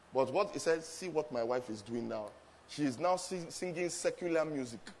 But what he said, see what my wife is doing now. She is now singing secular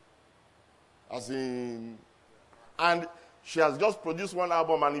music. And she has just produced one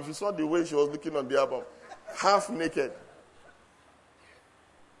album, and if you saw the way she was looking on the album, half naked.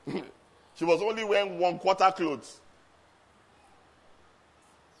 She was only wearing 1/4 clothes.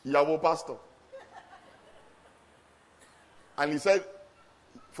 Yahweh pastor. And he said,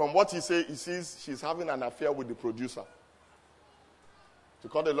 from what he sees she's having an affair with the producer. To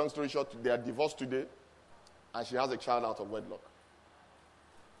cut a long story short, they are divorced today, and she has a child out of wedlock.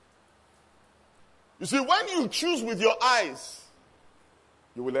 You see, when you choose with your eyes,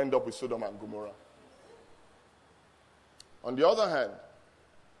 you will end up with Sodom and Gomorrah. On the other hand,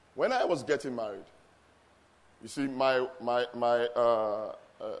 when I was getting married, you see, I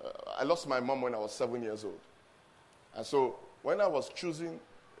lost my mom when I was 7 years old. And so, when I was choosing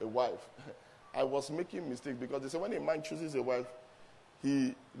a wife, I was making mistakes because they say when a man chooses a wife,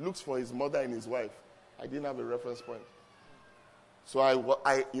 he looks for his mother in his wife. I didn't have a reference point. So I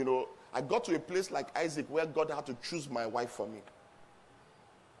got to a place like Isaac where God had to choose my wife for me.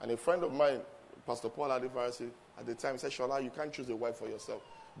 And a friend of mine, Pastor Paul Adefarasi, at the time said, Shola, you can't choose a wife for yourself.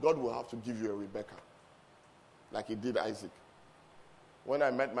 God will have to give you a Rebecca, like he did Isaac. When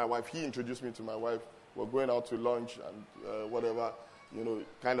I met my wife, he introduced me to my wife. We're going out to lunch and whatever,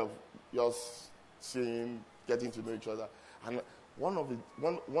 kind of just seeing, getting to know each other. And one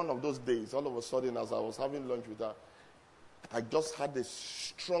of those days, all of a sudden, as I was having lunch with her, I just had a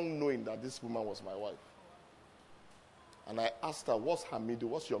strong knowing that this woman was my wife. And I asked her, what's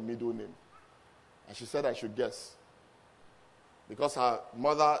your middle name? And she said I should guess. Because her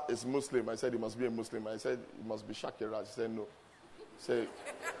mother is Muslim, I said it must be a Muslim. I said it must be Shakira. She said no. I said,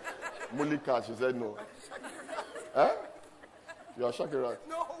 Mulika. She said no. Huh? You are Shakira?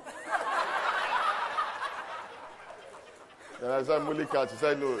 No. Then I said Mulika. She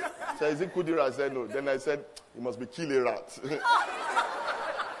said no. She said, is it Kudira? I said no. Then I said, it must be Kilerat.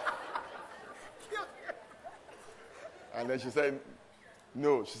 And then she said,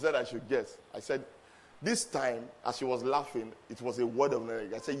 no. She said I should guess. I said, this time, as she was laughing, it was a word of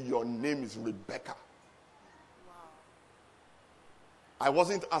knowledge. I said, your name is Rebecca. Wow. I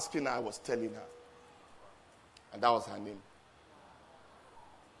wasn't asking her, I was telling her. And that was her name.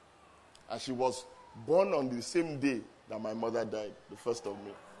 And she was born on the same day that my mother died, the 1st of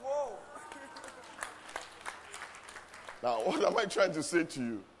May. Whoa. Now, what am I trying to say to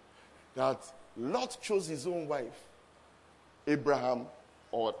you? That Lot chose his own wife. Abraham,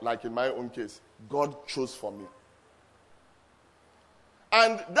 or like in my own case, God chose for me.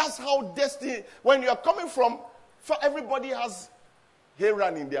 And that's how destiny, when you're coming from, everybody has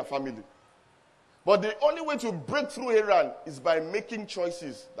Haran in their family. But the only way to break through Haran is by making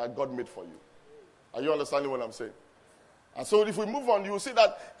choices that God made for you. Are you understanding what I'm saying? And so if we move on, you will see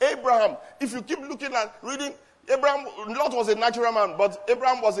that Abraham, if you keep looking at reading, Abraham, Lot was a natural man, but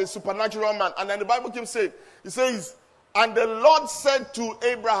Abraham was a supernatural man. And then the Bible keeps saying, it says, and the Lord said to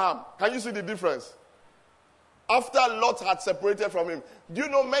Abraham, can you see the difference? After Lot had separated from him. Do you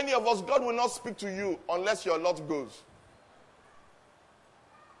know many of us, God will not speak to you unless your Lot goes.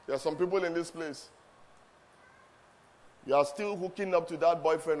 There are some people in this place. You are still hooking up to that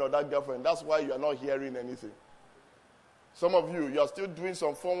boyfriend or that girlfriend. That's why you are not hearing anything. Some of you, you are still doing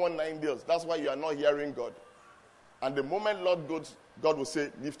some 419 deals. That's why you are not hearing God. And the moment Lord goes, God will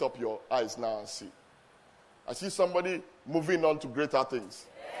say, lift up your eyes now and see. I see somebody moving on to greater things.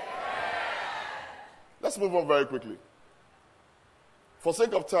 Let's move on very quickly. For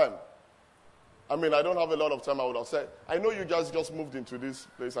sake of time, I don't have a lot of time, I would have said. I know you guys just moved into this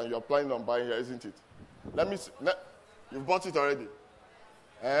place and you're planning on buying here, isn't it? Let me see. You've bought it already.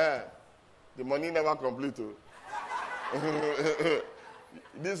 The money never complete.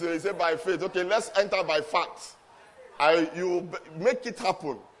 This is say by faith. Okay, let's enter by facts. You make it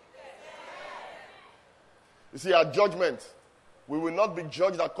happen. You see, our judgment, we will not be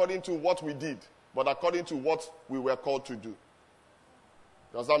judged according to what we did, but according to what we were called to do.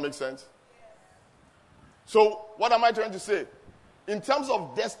 Does that make sense? So, what am I trying to say? In terms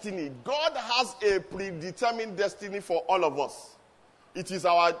of destiny, God has a predetermined destiny for all of us. It is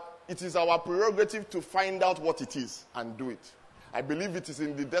our prerogative to find out what it is and do it. I believe it is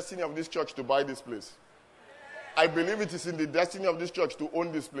in the destiny of this church to buy this place. I believe it is in the destiny of this church to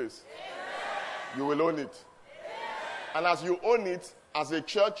own this place. You will own it. And as you own it, as a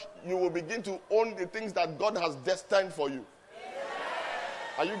church, you will begin to own the things that God has destined for you.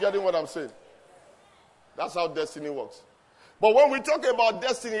 Are you getting what I'm saying? That's how destiny works. But when we talk about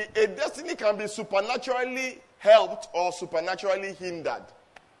destiny, a destiny can be supernaturally helped or supernaturally hindered.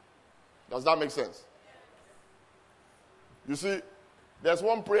 Does that make sense? You see, there's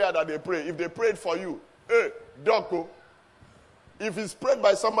one prayer that they pray. If they prayed for you, hey, Doko, if it's prayed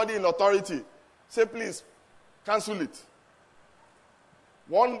by somebody in authority, say, please, cancel it.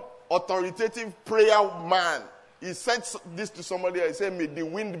 One authoritative prayer man, he said this to somebody and he said, may the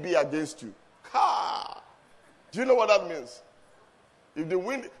wind be against you. Ha! Do you know what that means? If the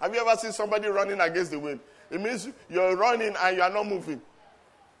wind, have you ever seen somebody running against the wind? It means you're running and you are not moving.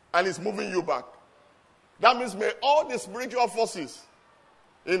 And it's moving you back. That means may all the spiritual forces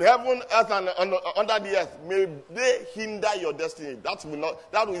in heaven, earth, and under the earth, may they hinder your destiny.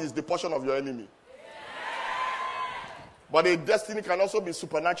 That is the portion of your enemy. But a destiny can also be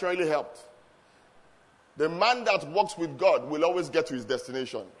supernaturally helped. The man that walks with God will always get to his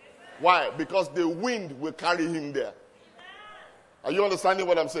destination. Why? Because the wind will carry him there. Are you understanding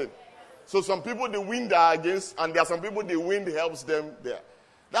what I'm saying? So some people the wind are against, and there are some people the wind helps them there.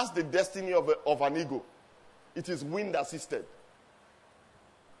 That's the destiny of an ego. It is wind assisted.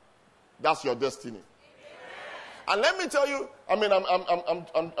 That's your destiny. And let me tell you, I'm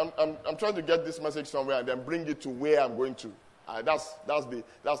trying to get this message somewhere and then bring it to where I'm going to. That's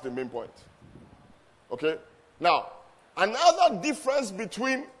the main point. Okay? Now, another difference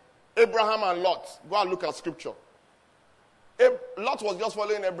between Abraham and Lot. Go and look at scripture. Lot was just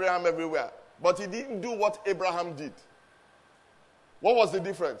following Abraham everywhere. But he didn't do what Abraham did. What was the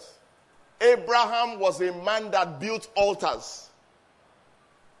difference? Abraham was a man that built altars.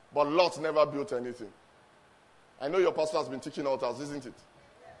 But Lot never built anything. I know your pastor has been teaching altars, isn't it?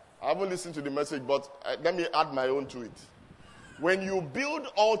 I haven't listened to the message, but let me add my own to it. When you build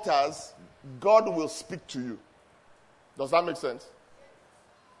altars, God will speak to you. Does that make sense?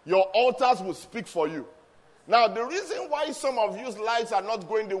 Your altars will speak for you. Now, the reason why some of you's lives are not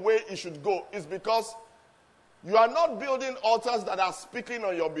going the way it should go is because you are not building altars that are speaking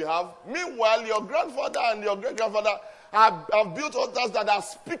on your behalf. Meanwhile, your grandfather and your great-grandfather have built altars that are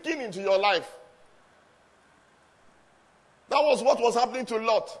speaking into your life. That was what was happening to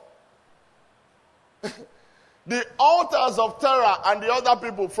Lot. The altars of Terah and the other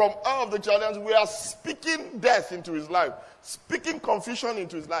people from all of the Chaldeans were speaking death into his life, speaking confusion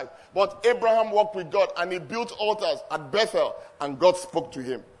into his life. But Abraham walked with God and he built altars at Bethel and God spoke to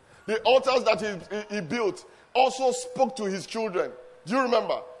him. The altars that he built also spoke to his children. Do you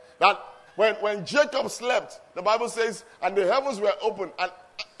remember that when Jacob slept, the Bible says, and the heavens were open and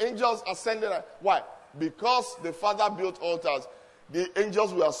angels ascended? Why? Because the father built altars, the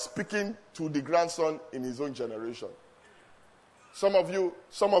angels were speaking to the grandson in his own generation. Some of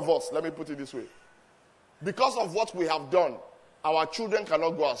us, let me put it this way. Because of what we have done, our children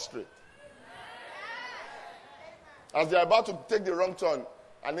cannot go astray. As they are about to take the wrong turn,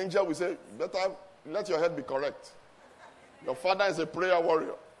 an angel will say, better let your head be correct. Your father is a prayer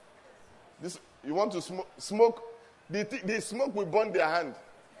warrior. You want to smoke? The smoke will burn their hand.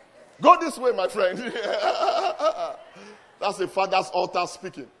 Go this way, my friend. That's a father's altar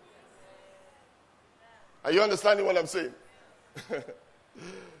speaking. Are you understanding what I'm saying?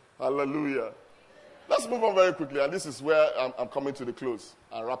 Hallelujah. Let's move on very quickly, and this is where I'm coming to the close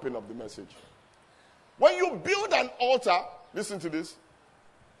and wrapping up the message. When you build an altar, listen to this,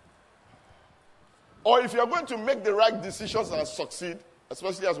 or if you're going to make the right decisions and succeed,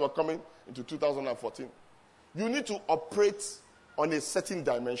 especially as we're coming into 2014, you need to operate on a certain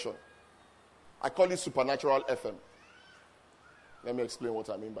dimension. I call it supernatural FM. Let me explain what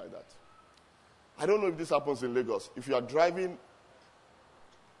I mean by that. I don't know if this happens in Lagos. If you are driving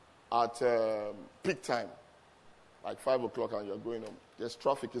at peak time, like 5 o'clock, and you're going home, there's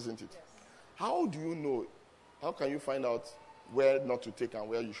traffic, isn't it? Yes. How do you know? How can you find out where not to take and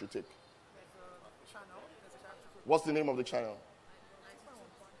where you should take? There's a channel. What's the name of the channel?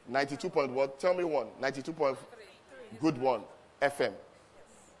 92 point what? Tell me one. 92 point. Good one. FM. Yes.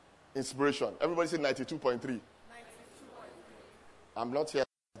 Inspiration. Everybody say 92.3. I'm not here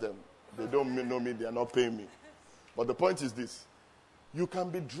to them. They don't know me. They are not paying me. But the point is this. You can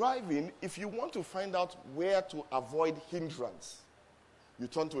be driving. If you want to find out where to avoid hindrance, you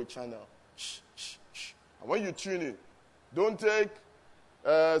turn to a channel. Shh, shh, shh. And when you tune in, don't take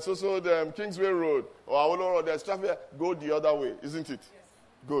the Kingsway Road or Awolowo Road. There's traffic. Go the other way, isn't it? Yes.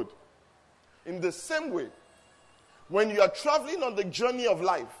 Good. In the same way, when you are traveling on the journey of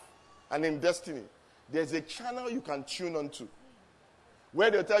life and in destiny, there's a channel you can tune onto where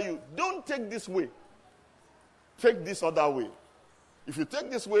they'll tell you, don't take this way. Take this other way. If you take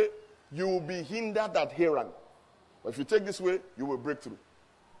this way, you will be hindered at Haran. But if you take this way, you will break through.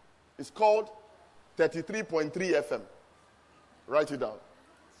 It's called 33.3 FM. Write it down.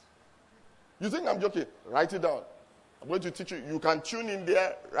 You think I'm joking? Write it down. I'm going to teach you. You can tune in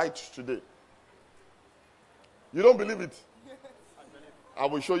there right today. You don't believe it? I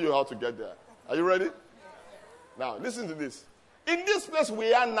will show you how to get there. Are you ready? Now, listen to this. In this place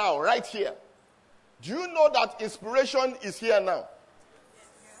we are now, right here, do you know that inspiration is here now?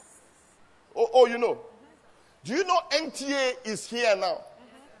 Oh, you know. Do you know NTA is here now?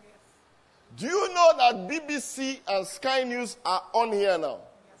 Do you know that BBC and Sky News are on here now?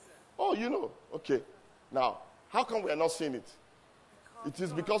 Oh, you know. Okay. Now, how come we are not seeing it? It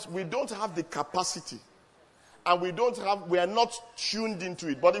is because we don't have the capacity. And we are not tuned into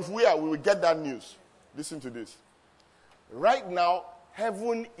it. But if we are, we will get that news. Listen to this. Right now,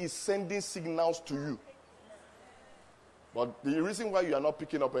 heaven is sending signals to you. But the reason why you are not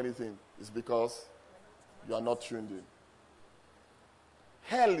picking up anything is because you are not tuned in.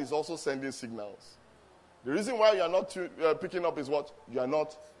 Hell is also sending signals. The reason why you are not picking up is what? You are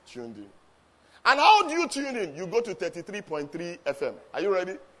not tuned in. And how do you tune in? You go to 33.3 FM. Are you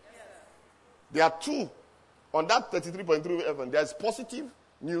ready? Yes. There are two. On that 33.3 FM, there's positive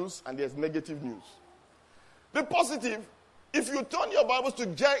news and there's negative news. The positive, if you turn your Bibles to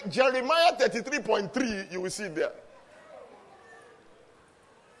Jeremiah 33.3, you will see it there.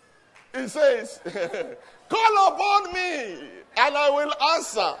 It says, call upon me and I will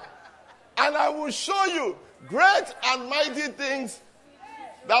answer and I will show you great and mighty things.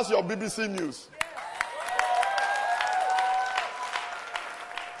 That's your BBC News.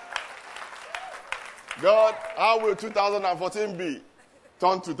 God, how will 2014 be?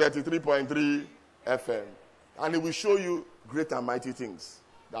 Turn to 33.3 FM. And it will show you great and mighty things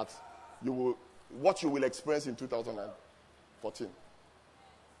that what you will experience in 2014.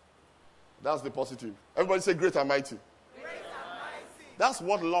 That's the positive. Everybody say great and mighty. Great and mighty. That's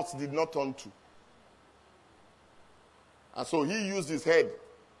what Lot did not turn to. And so he used his head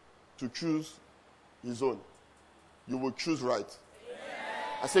to choose his own. You will choose right. Amen.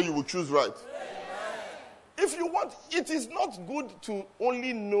 I say you will choose right. Amen. If you want, it is not good to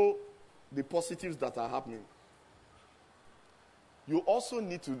only know the positives that are happening. You also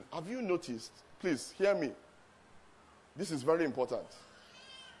need to, have you noticed, please hear me, this is very important.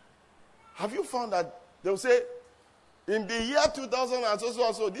 Have you found that they'll say, in the year 2000 and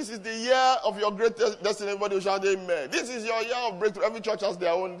so, this is the year of your great destiny, everybody will shout amen. This is your year of breakthrough. Every church has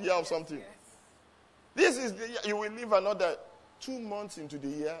their own year of something. Yes. This is the year, you will live another 2 months into the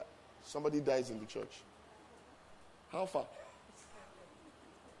year, somebody dies in the church. How far?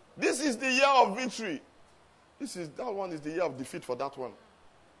 This is the year of victory. That one is the year of defeat for that one.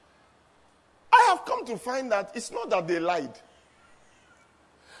 I have come to find that it's not that they lied.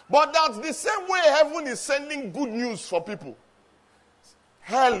 But that's the same way heaven is sending good news for people.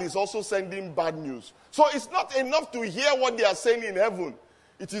 Hell is also sending bad news. So it's not enough to hear what they are saying in heaven.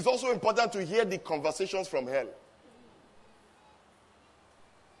 It is also important to hear the conversations from hell.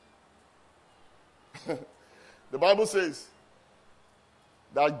 The Bible says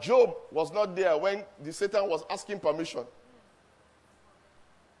that Job was not there when the Satan was asking permission.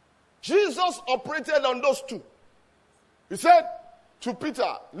 Jesus operated on those two. He said to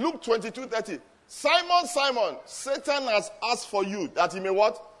Peter, Luke 22:30, Simon, Simon, Satan has asked for you that he may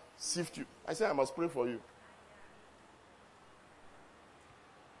what? Sift you. I said, I must pray for you.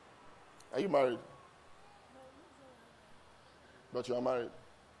 Are you married? But you are married.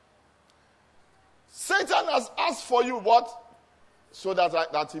 Satan has asked for you what? So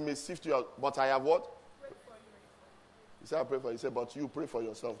that he may sift you out. But I have what? He said, I pray for you. He said, but you pray for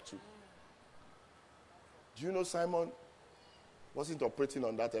yourself too. Do you know Simon wasn't operating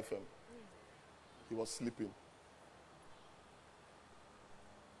on that FM? He was sleeping.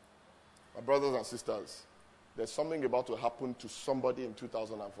 My brothers and sisters, there's something about to happen to somebody in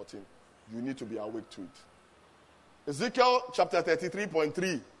 2014. You need to be awake to it. Ezekiel chapter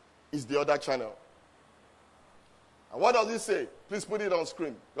 33.3 is the other channel. And what does it say? Please put it on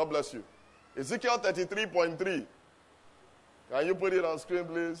screen. God bless you. Ezekiel 33.3. Can you put it on screen,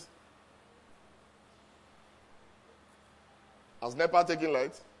 please? Has NEPA taken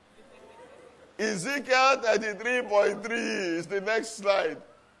light? Ezekiel 33.3 is the next slide.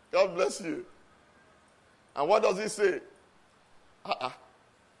 God bless you. And what does it say? I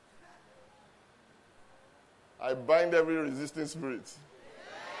bind every resisting spirit.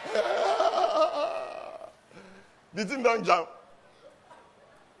 The thing don't jump.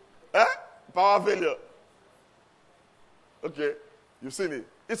 Power failure. Okay, you've seen it.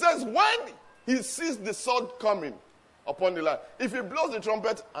 It says when he sees the sword coming upon the land, if he blows the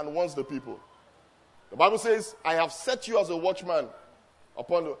trumpet and warns the people. The Bible says, I have set you as a watchman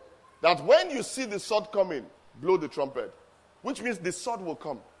upon the, that when you see the sword coming, blow the trumpet. Which means the sword will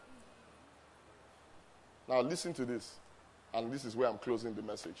come. Now listen to this. And this is where I'm closing the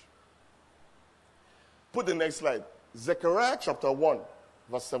message. Put the next slide. Zechariah chapter 1,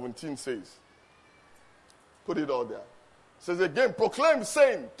 verse 17 says, put it all there. It says again, proclaim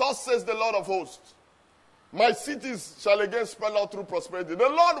saying, thus says the Lord of hosts, my cities shall again spell out through prosperity. The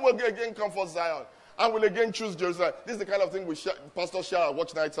Lord will again comfort Zion and will again choose Jerusalem. This is the kind of thing pastors share at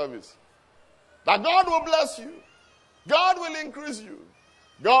Watch Night service. That God will bless you. God will increase you.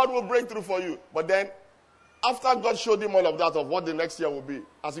 God will break through for you. But then, after God showed him all of that of what the next year will be,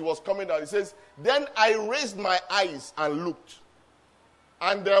 as he was coming down, he says, then I raised my eyes and looked.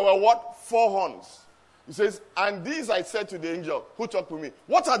 And there were what? 4 horns. He says, and these I said to the angel who talked with me.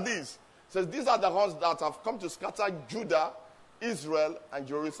 What are these? He says, these are the horns that have come to scatter Judah, Israel, and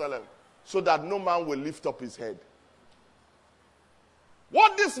Jerusalem, so that no man will lift up his head.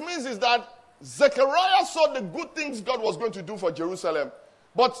 What this means is that Zechariah saw the good things God was going to do for Jerusalem.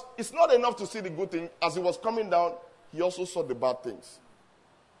 But it's not enough to see the good thing. As he was coming down, he also saw the bad things.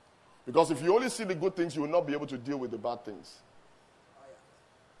 Because if you only see the good things, you will not be able to deal with the bad things.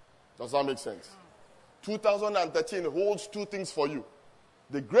 Does that make sense? 2013 holds 2 things for you.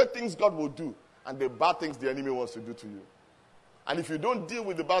 The great things God will do and the bad things the enemy wants to do to you. And if you don't deal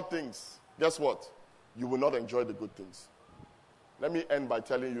with the bad things, guess what? You will not enjoy the good things. Let me end by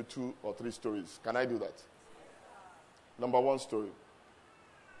telling you 2 or 3 stories. Can I do that? Number 1 story.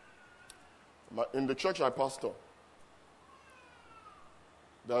 In the church I pastor,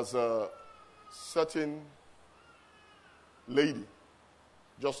 there's a certain lady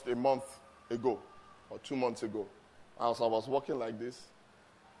just a month ago or 2 months ago. As I was walking like this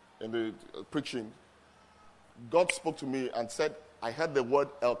in the preaching, God spoke to me and said, I heard the word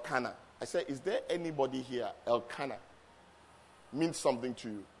Elkanah. I said, is there anybody here? Elkanah means something to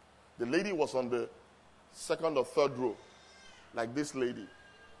you. The lady was on the 2nd or 3rd row, like this lady.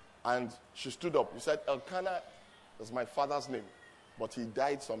 And she stood up. She said, Elkanah is my father's name, but he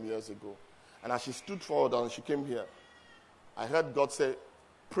died some years ago. And as she stood forward and she came here, I heard God say,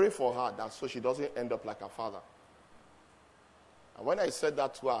 pray for her that so she doesn't end up like her father. And when I said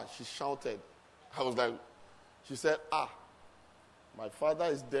that to her, she shouted. I was like, she said, my father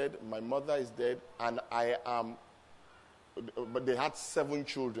is dead, my mother is dead, and I am, but they had 7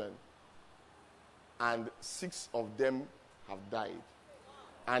 children, and 6 of them have died.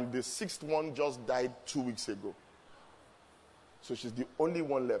 And the 6th one just died 2 weeks ago. So she's the only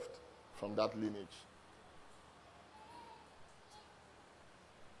one left from that lineage.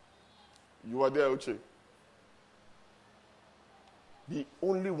 You were there, Uche. The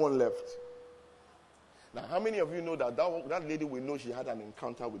only one left. Now, how many of you know that lady will know she had an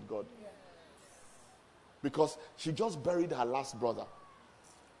encounter with God? Yes. Because she just buried her last brother.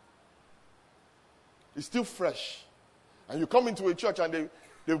 It's still fresh. And you come into a church and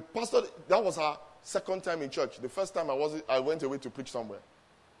the pastor, that was her 2nd time in church. The first time I went away to preach somewhere.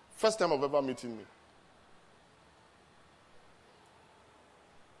 First time of ever meeting me.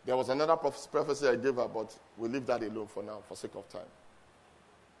 There was another prophecy I gave her, but we'll leave that alone for now, for sake of time.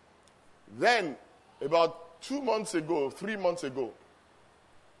 Then, about 2 months ago, 3 months ago,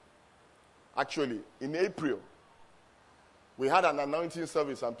 actually, in April, we had an anointing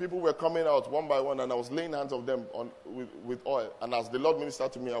service, and people were coming out one by one, and I was laying hands on them with oil. And as the Lord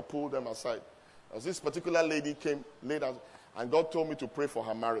ministered to me, I pulled them aside. As this particular lady came, laid hands, and God told me to pray for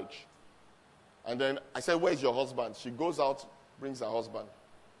her marriage. And then I said, "Where's your husband?" She goes out, brings her husband.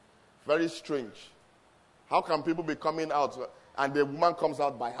 Very strange. How can people be coming out and the woman comes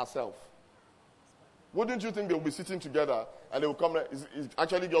out by herself? Wouldn't you think they will be sitting together and they will come? It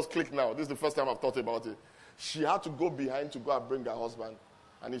actually just clicked now. This is the first time I've thought about it. She had to go behind to go and bring her husband.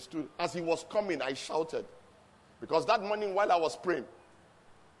 And he stood. As he was coming, I shouted. Because that morning while I was praying,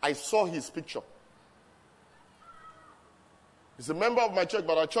 I saw his picture. He's a member of my church,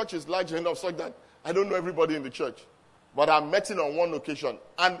 but our church is large enough such that I don't know everybody in the church. But I met him on one occasion.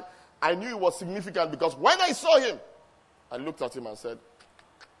 And I knew it was significant because when I saw him, I looked at him and said,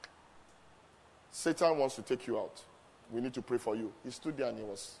 "Satan wants to take you out. We need to pray for you." He stood there and he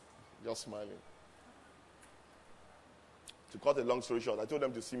was just smiling. To cut a long story short, I told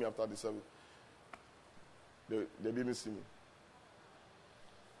them to see me after the service. They didn't see me.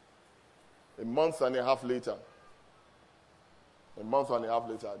 A month and a half later,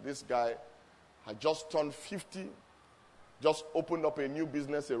 this guy had just turned 50, just opened up a new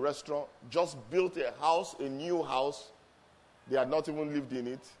business, a restaurant, just built a house, a new house. They had not even lived in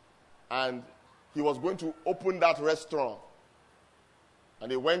it. And he was going to open that restaurant.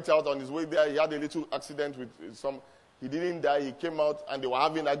 And he went out on his way there. He had a little accident with some. He didn't die. He came out and they were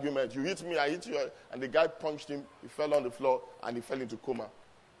having an argument. "You hit me, I hit you." And the guy punched him. He fell on the floor and he fell into coma.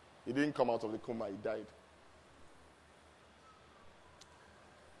 He didn't come out of the coma. He died.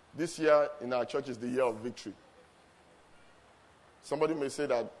 This year in our church is the year of victory. Somebody may say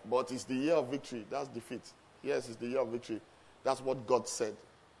that, but it's the year of victory. That's defeat. Yes, it's the year of victory. That's what God said.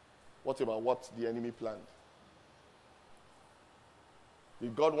 What about what the enemy planned?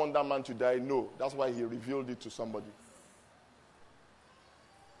 Did God want that man to die? No. That's why he revealed it to somebody.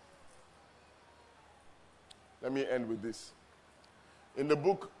 Let me end with this. In the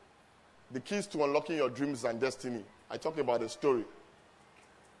book, The Keys to Unlocking Your Dreams and Destiny, I talk about a story.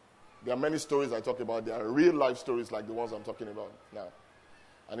 There are many stories I talk about. There are real life stories like the ones I'm talking about now.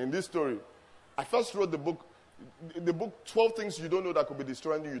 And in this story, I first wrote the book 12 Things You Don't Know That Could Be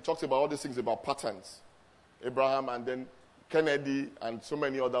Destroying You. You talked about all these things about patterns. Abraham and then Kennedy and so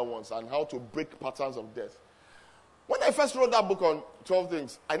many other ones, and how to break patterns of death. When I first wrote that book on 12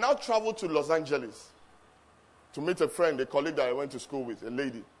 things, I now traveled to Los Angeles to meet a friend, a colleague that I went to school with, a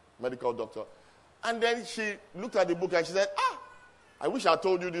lady, medical doctor. And then she looked at the book and she said, "I wish I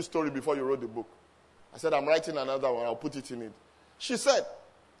told you this story before you wrote the book." I said, "I'm writing another one. I'll put it in it." She said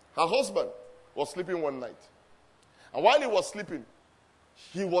her husband was sleeping one night. And while he was sleeping,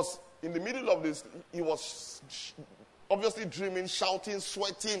 he was in the middle of this, he was obviously dreaming, shouting,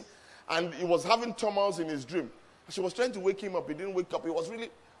 sweating, and he was having turmoils in his dream. And she was trying to wake him up. He didn't wake up. He was really,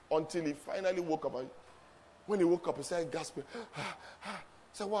 until he finally woke up. And when he woke up, he started gasping. I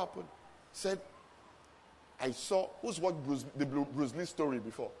said, "What happened?" He said, "I saw," who's watched the Bruce Lee story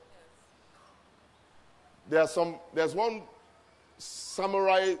before? There's one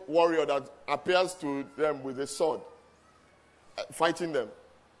samurai warrior that appears to them with a sword, fighting them.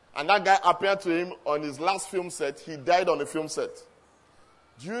 And that guy appeared to him on his last film set. He died on a film set.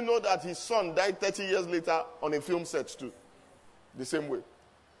 Do you know that his son died 30 years later on a film set too? The same way.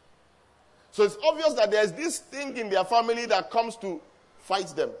 So it's obvious that there's this thing in their family that comes to fight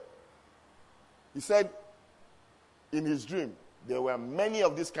them. He said in his dream, there were many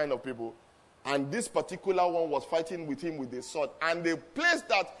of these kind of people, and this particular one was fighting with him with a sword. And the place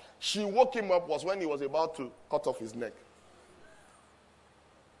that she woke him up was when he was about to cut off his neck.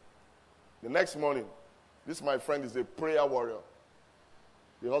 The next morning, this my friend is a prayer warrior.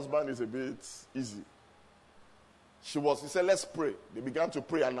 The husband is a bit easy. He said, "Let's pray." They began to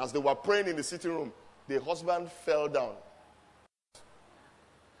pray, and as they were praying in the sitting room, the husband fell down.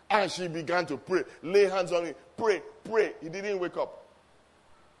 And she began to pray, lay hands on him, pray. He didn't wake up.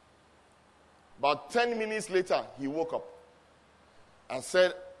 About 10 minutes later, he woke up and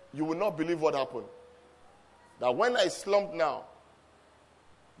said, "You will not believe what happened. That when I slumped now,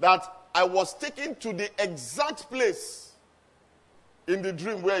 that I was taken to the exact place in the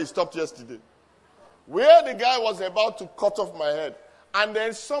dream where he stopped yesterday. Where the guy was about to cut off my head. And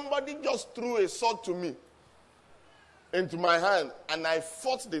then somebody just threw a sword to me, into my hand, and I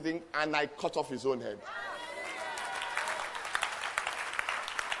fought the thing, and I cut off his own head."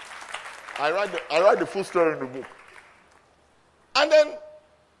 I write the full story in the book. And then,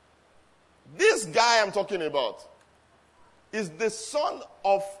 this guy I'm talking about is the son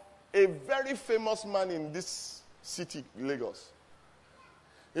of a very famous man in this city, Lagos.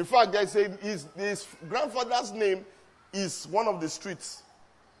 In fact, they say his grandfather's name is one of the streets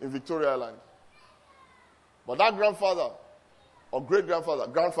in Victoria Island. But that grandfather, or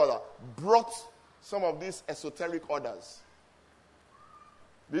grandfather, brought some of these esoteric orders,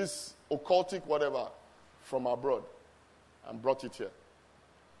 this occultic whatever, from abroad, and brought it here.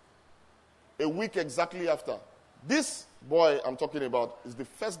 A week exactly after, this boy I'm talking about is the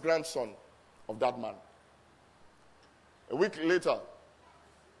first grandson of that man. A week later,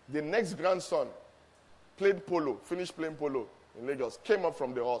 the next grandson finished playing polo in Lagos, came up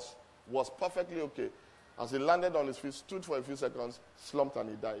from the horse, was perfectly okay. As he landed on his feet, stood for a few seconds, slumped, and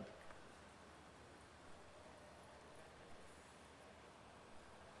he died.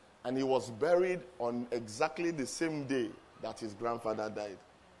 And he was buried on exactly the same day that his grandfather died.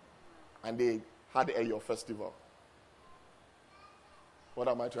 And they had a Eyo festival. What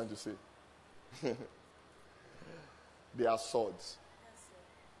am I trying to say? They are swords.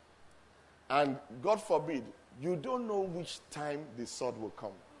 And God forbid, you don't know which time the sword will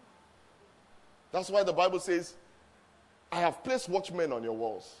come. That's why the Bible says, I have placed watchmen on your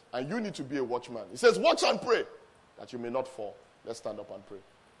walls, and you need to be a watchman. It says, watch and pray, that you may not fall. Let's stand up and pray.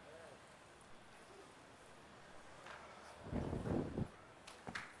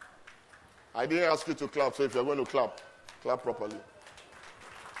 I didn't ask you to clap, so if you're going to clap, clap properly.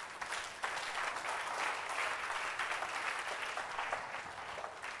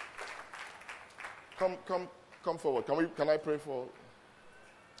 Come forward. Can I pray for?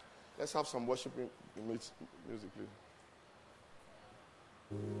 Let's have some worshiping music, please.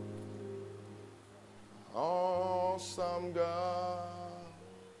 Awesome God,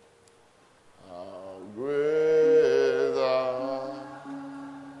 how great thou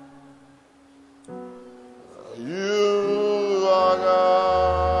you are,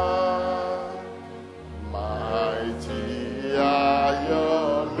 God, mighty are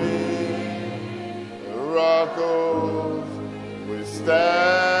your miracles. We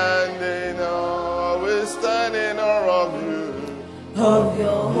stand in awe of you, of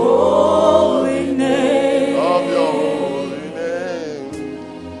your holy name, of your holy name.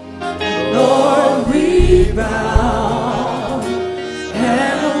 Lord, we bow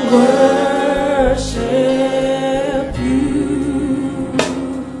and worship you.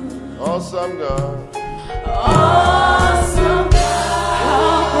 Awesome God, Awesome God,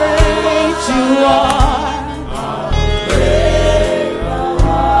 how great you are.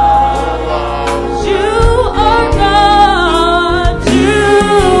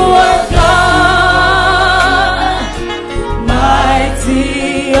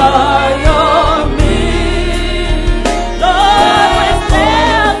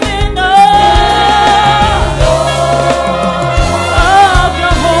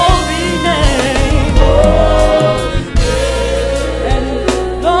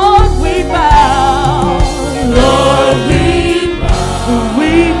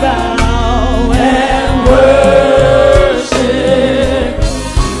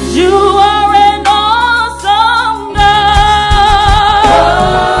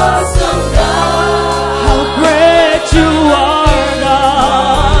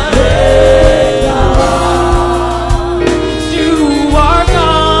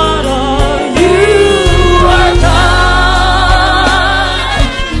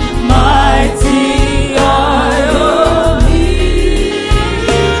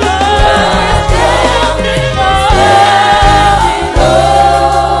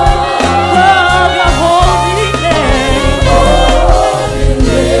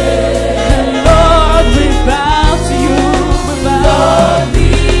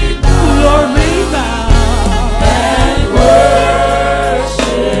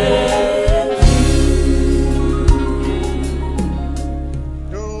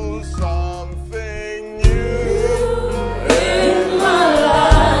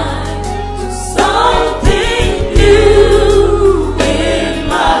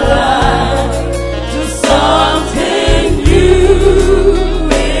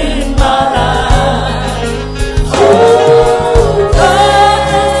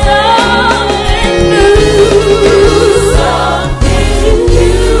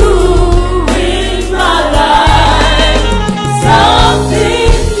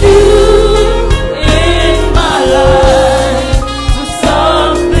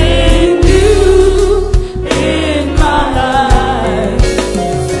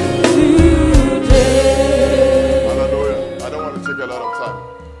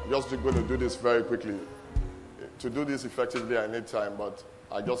 effectively, I need time, but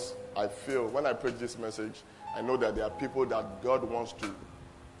I feel when I preach this message, I know that there are people that God wants to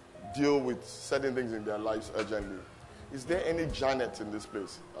deal with certain things in their lives urgently. Is there any Janet in this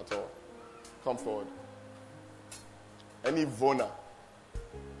place at all? Come forward. Any Vona?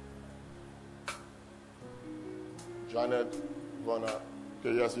 Janet, Vona.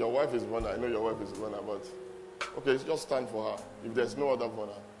 Okay, yes, your wife is Vona. I know your wife is Vona, but okay, just stand for her. If there's no other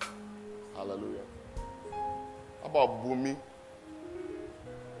Vona. Hallelujah. How about Bumi?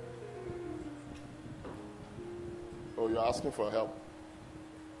 Oh, you're asking for help.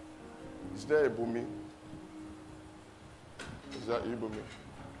 Is there a Bumi? Is that you, Bumi?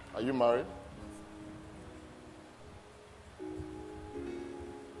 Are you married?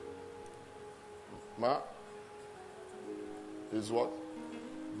 Ma? Is what?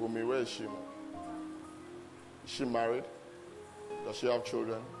 Bumi, where is she, ma? Is she married? Does she have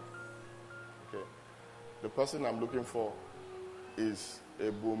children? Okay. The person I'm looking for is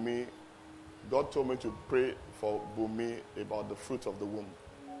a Bumi. God told me to pray for Bumi about the fruit of the womb.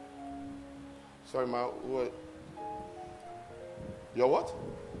 Sorry, ma. What? You're what?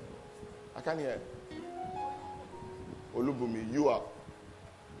 I can't hear. Olubumi, you are.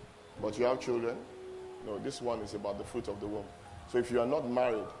 But you have children? No, this one is about the fruit of the womb. So if you are not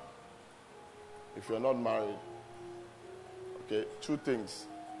married, okay, two things.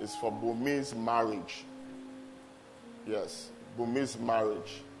 It's for Bumi's marriage. Yes, Bumi's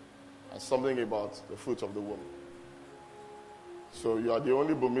marriage. And something about the fruit of the womb. So you are the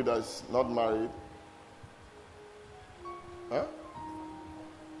only Bumi that's not married. Huh?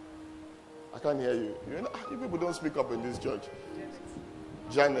 I can't hear you. You people don't speak up in this church.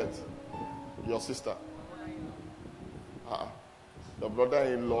 Janet, your sister. The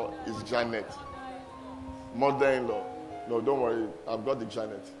brother-in-law is Janet. Mother-in-law. No, don't worry. I've got the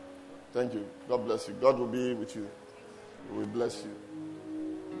Janet. Thank you. God bless you. God will be with you. He will bless you.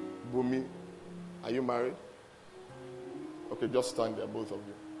 Bumi, are you married? Okay, just stand there, both of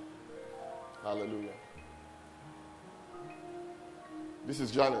you. Hallelujah. This is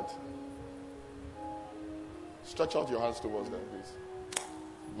Janet. Stretch out your hands towards them, please.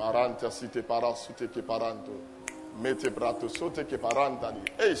 Maranta site parasute ke paranto. Mete brato sote ke parantali.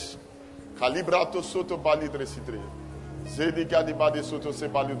 Eish. Calibrato soto balidre sidre. Zedika di badi soto se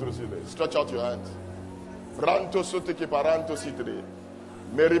balidre sidre. Stretch out your hands. Branto sote ke paranto sidre.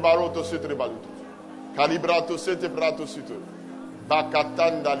 Meribaroto sitre balidre. Calibrato sete brato sito.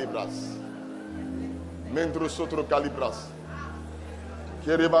 Bakatanda libras. Mendro sotro calibras.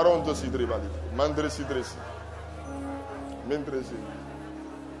 Keribaronto sidre balidre. Mandre sidresi. Mendresi.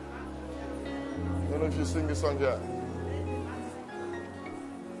 I don't know if you sing this song here.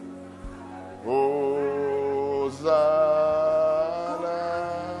 Hosanna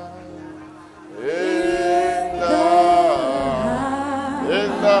in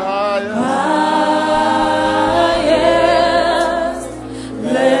the highest.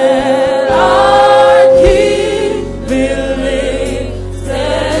 Let our King be lifted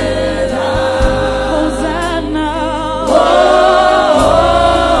up. Hosanna.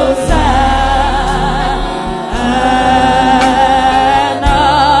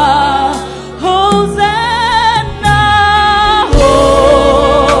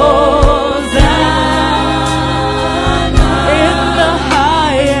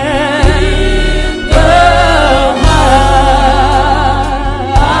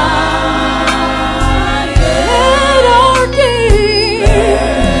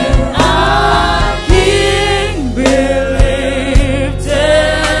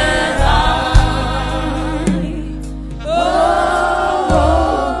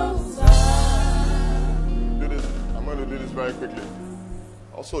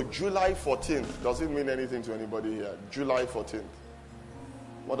 July 14th, does it mean anything to anybody here? July 14th.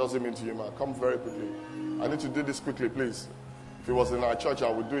 What does it mean to you, man? Come very quickly. I need to do this quickly, please. If it was in our church,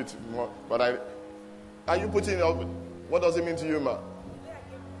 I would do it more. But are you putting it up? What does it mean to you, man?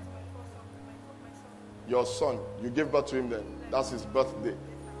 Your son, you gave birth to him then. That's his birthday.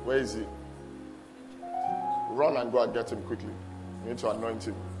 Where is he? Run and go and get him quickly. You need to anoint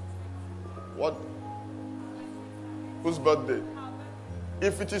him. What? Whose birthday?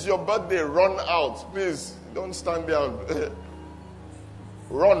 If it is your birthday, run out. Please, don't stand there.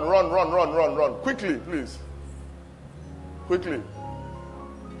 Run. Quickly, please. Quickly.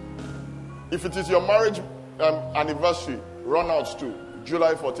 If it is your marriage anniversary, run out too.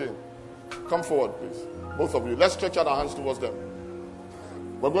 July 14th. Come forward, please. Both of you. Let's stretch out our hands towards them.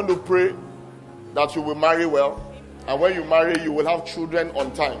 We're going to pray that you will marry well. And when you marry, you will have children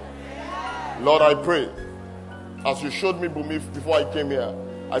on time. Lord, I pray, as you showed me Bumi before I came here,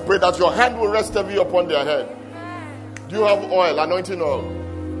 I pray that your hand will rest heavy upon their head. Do you have oil, anointing oil?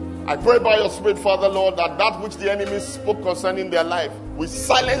 I pray by your Spirit, Father, Lord, that which the enemy spoke concerning their life, we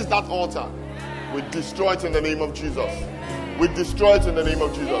silence that altar. We destroy it in the name of Jesus. We destroy it in the name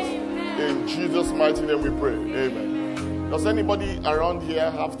of Jesus. In Jesus' mighty name we pray. Amen. Does anybody around here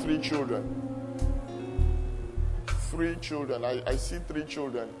have 3 children? 3 children. I see 3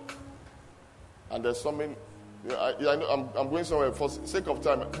 children. And there's something. I know I'm going somewhere for sake of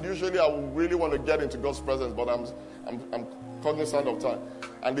time. Usually I would really want to get into God's presence, but I'm cognizant of time.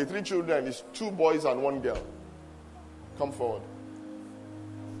 And the 3 children is 2 boys and 1 girl. Come forward.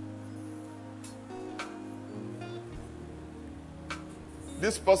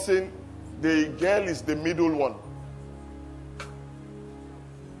 This person, the girl is the middle one.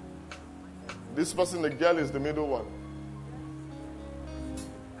 This person, the girl is the middle one.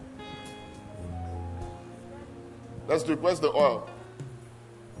 Let's request the oil.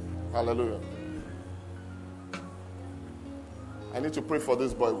 Hallelujah. I need to pray for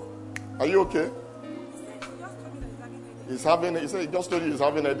this boy. Are you okay? He said he just told you he's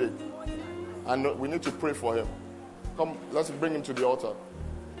having a headache. And we need to pray for him. Come, let's bring him to the altar.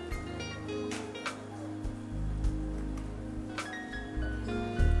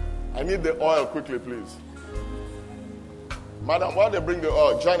 I need the oil quickly, please. Madam, while they bring the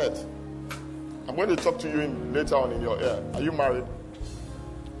oil, Janet, I'm going to talk to you later on in your ear. Are you married?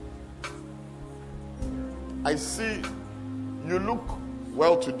 I see you look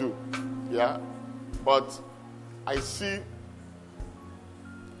well-to-do, yeah? But I see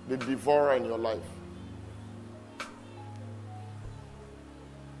the devourer in your life.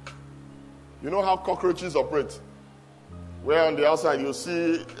 You know how cockroaches operate? Where on the outside you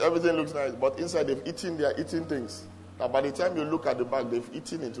see everything looks nice, but inside they are eating things. Now by the time you look at the back, they've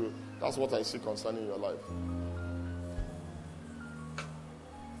eaten into it. That's what I see concerning your life.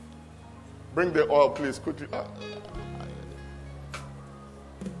 Bring the oil, please, quickly.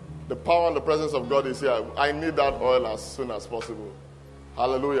 The power and the presence of God is here. I need that oil as soon as possible.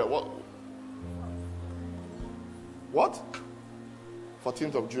 Hallelujah. What?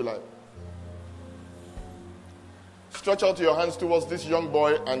 14th of July. Stretch out your hands towards this young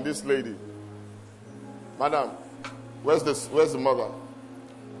boy and this lady. Madam, where's the mother?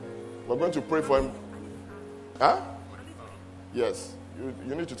 We're going to pray for him. Huh? Yes.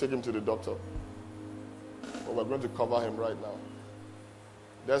 You need to take him to the doctor. But we're going to cover him right now.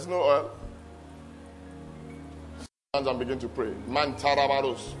 There's no oil. Hands and begin to pray. Man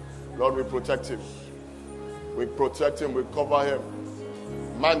tarabaros. Lord, we protect him. We protect him. We cover him.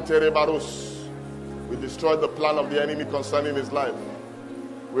 Man terebaros. We destroy the plan of the enemy concerning his life.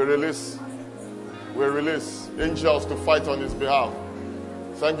 We release angels to fight on his behalf.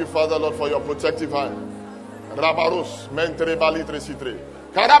 Thank you, Father, Lord, for your protective hand. Rabaros, mentrebali tresitre.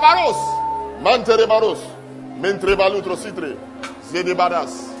 Karabaros, manterebaros, mentrebalu trositre.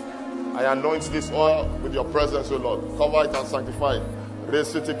 Zedebadas. I anoint this oil with your presence, O Lord. Cover it and sanctify it.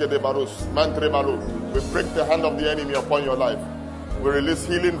 Resitike de baros, mantrebalu. We break the hand of the enemy upon your life. We release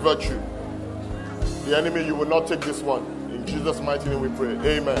healing virtue. The enemy, you will not take this one. In Jesus' mighty name we pray.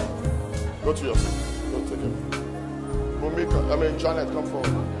 Amen. Go to your seat. Go take him. Janet, come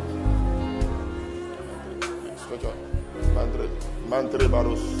forward. Stretch out. Mantre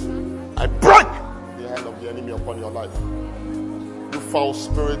baros. I break the hand of the enemy upon your life. You foul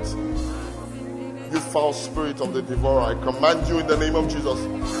spirit of the devourer. I command you in the name of Jesus.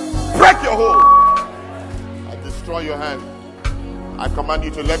 Break your hold. I destroy your hand. I command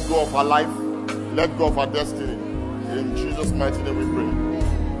you to let go of her life. Let go of our destiny. In Jesus' mighty name we pray.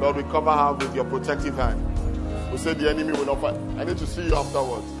 Lord, we cover her with your protective hand. We say the enemy will not fight. I need to see you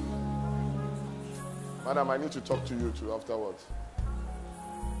afterwards. Madam, I need to talk to you too afterwards.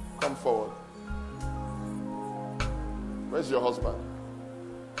 Come forward. Where's your husband?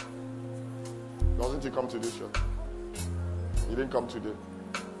 Doesn't he come to this church? He didn't come today.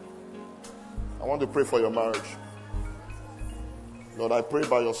 I want to pray for your marriage. Lord, I pray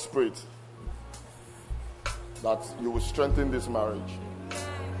by your spirit that you will strengthen this marriage.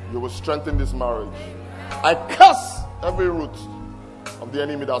 You will strengthen this marriage. I curse every root of the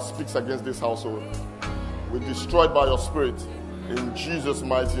enemy that speaks against this household. We destroy it by your spirit. In Jesus'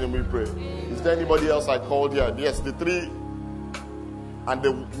 mighty name we pray. Is there anybody else I called here? Yes, the 3 and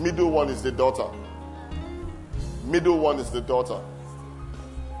the middle one is the daughter. Middle one is the daughter.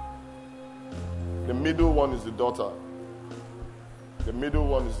 The middle one is the daughter. The middle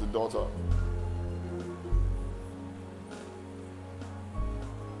one is the daughter.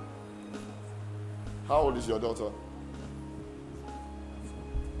 How old is your daughter?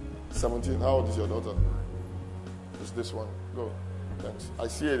 17. How old is your daughter? It's this one. Go. Thanks. I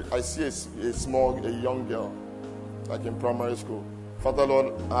see a young girl, like in primary school. Father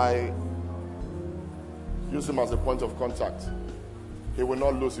Lord, I use him as a point of contact. He will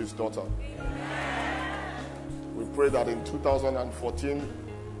not lose his daughter. pray that in 2014,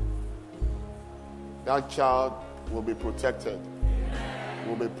 that child will be protected,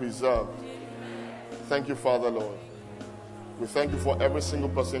 will be preserved. Thank you, Father, Lord. We thank you for every single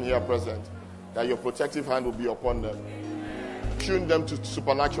person here present, that your protective hand will be upon them. Tune them to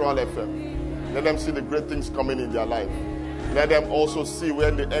Supernatural FM. Let them see the great things coming in their life. Let them also see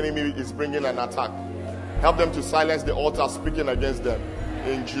when the enemy is bringing an attack. Help them to silence the altar speaking against them.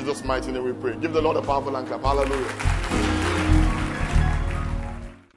 In Jesus' mighty name we pray. Give the Lord a powerful hand clap. Hallelujah.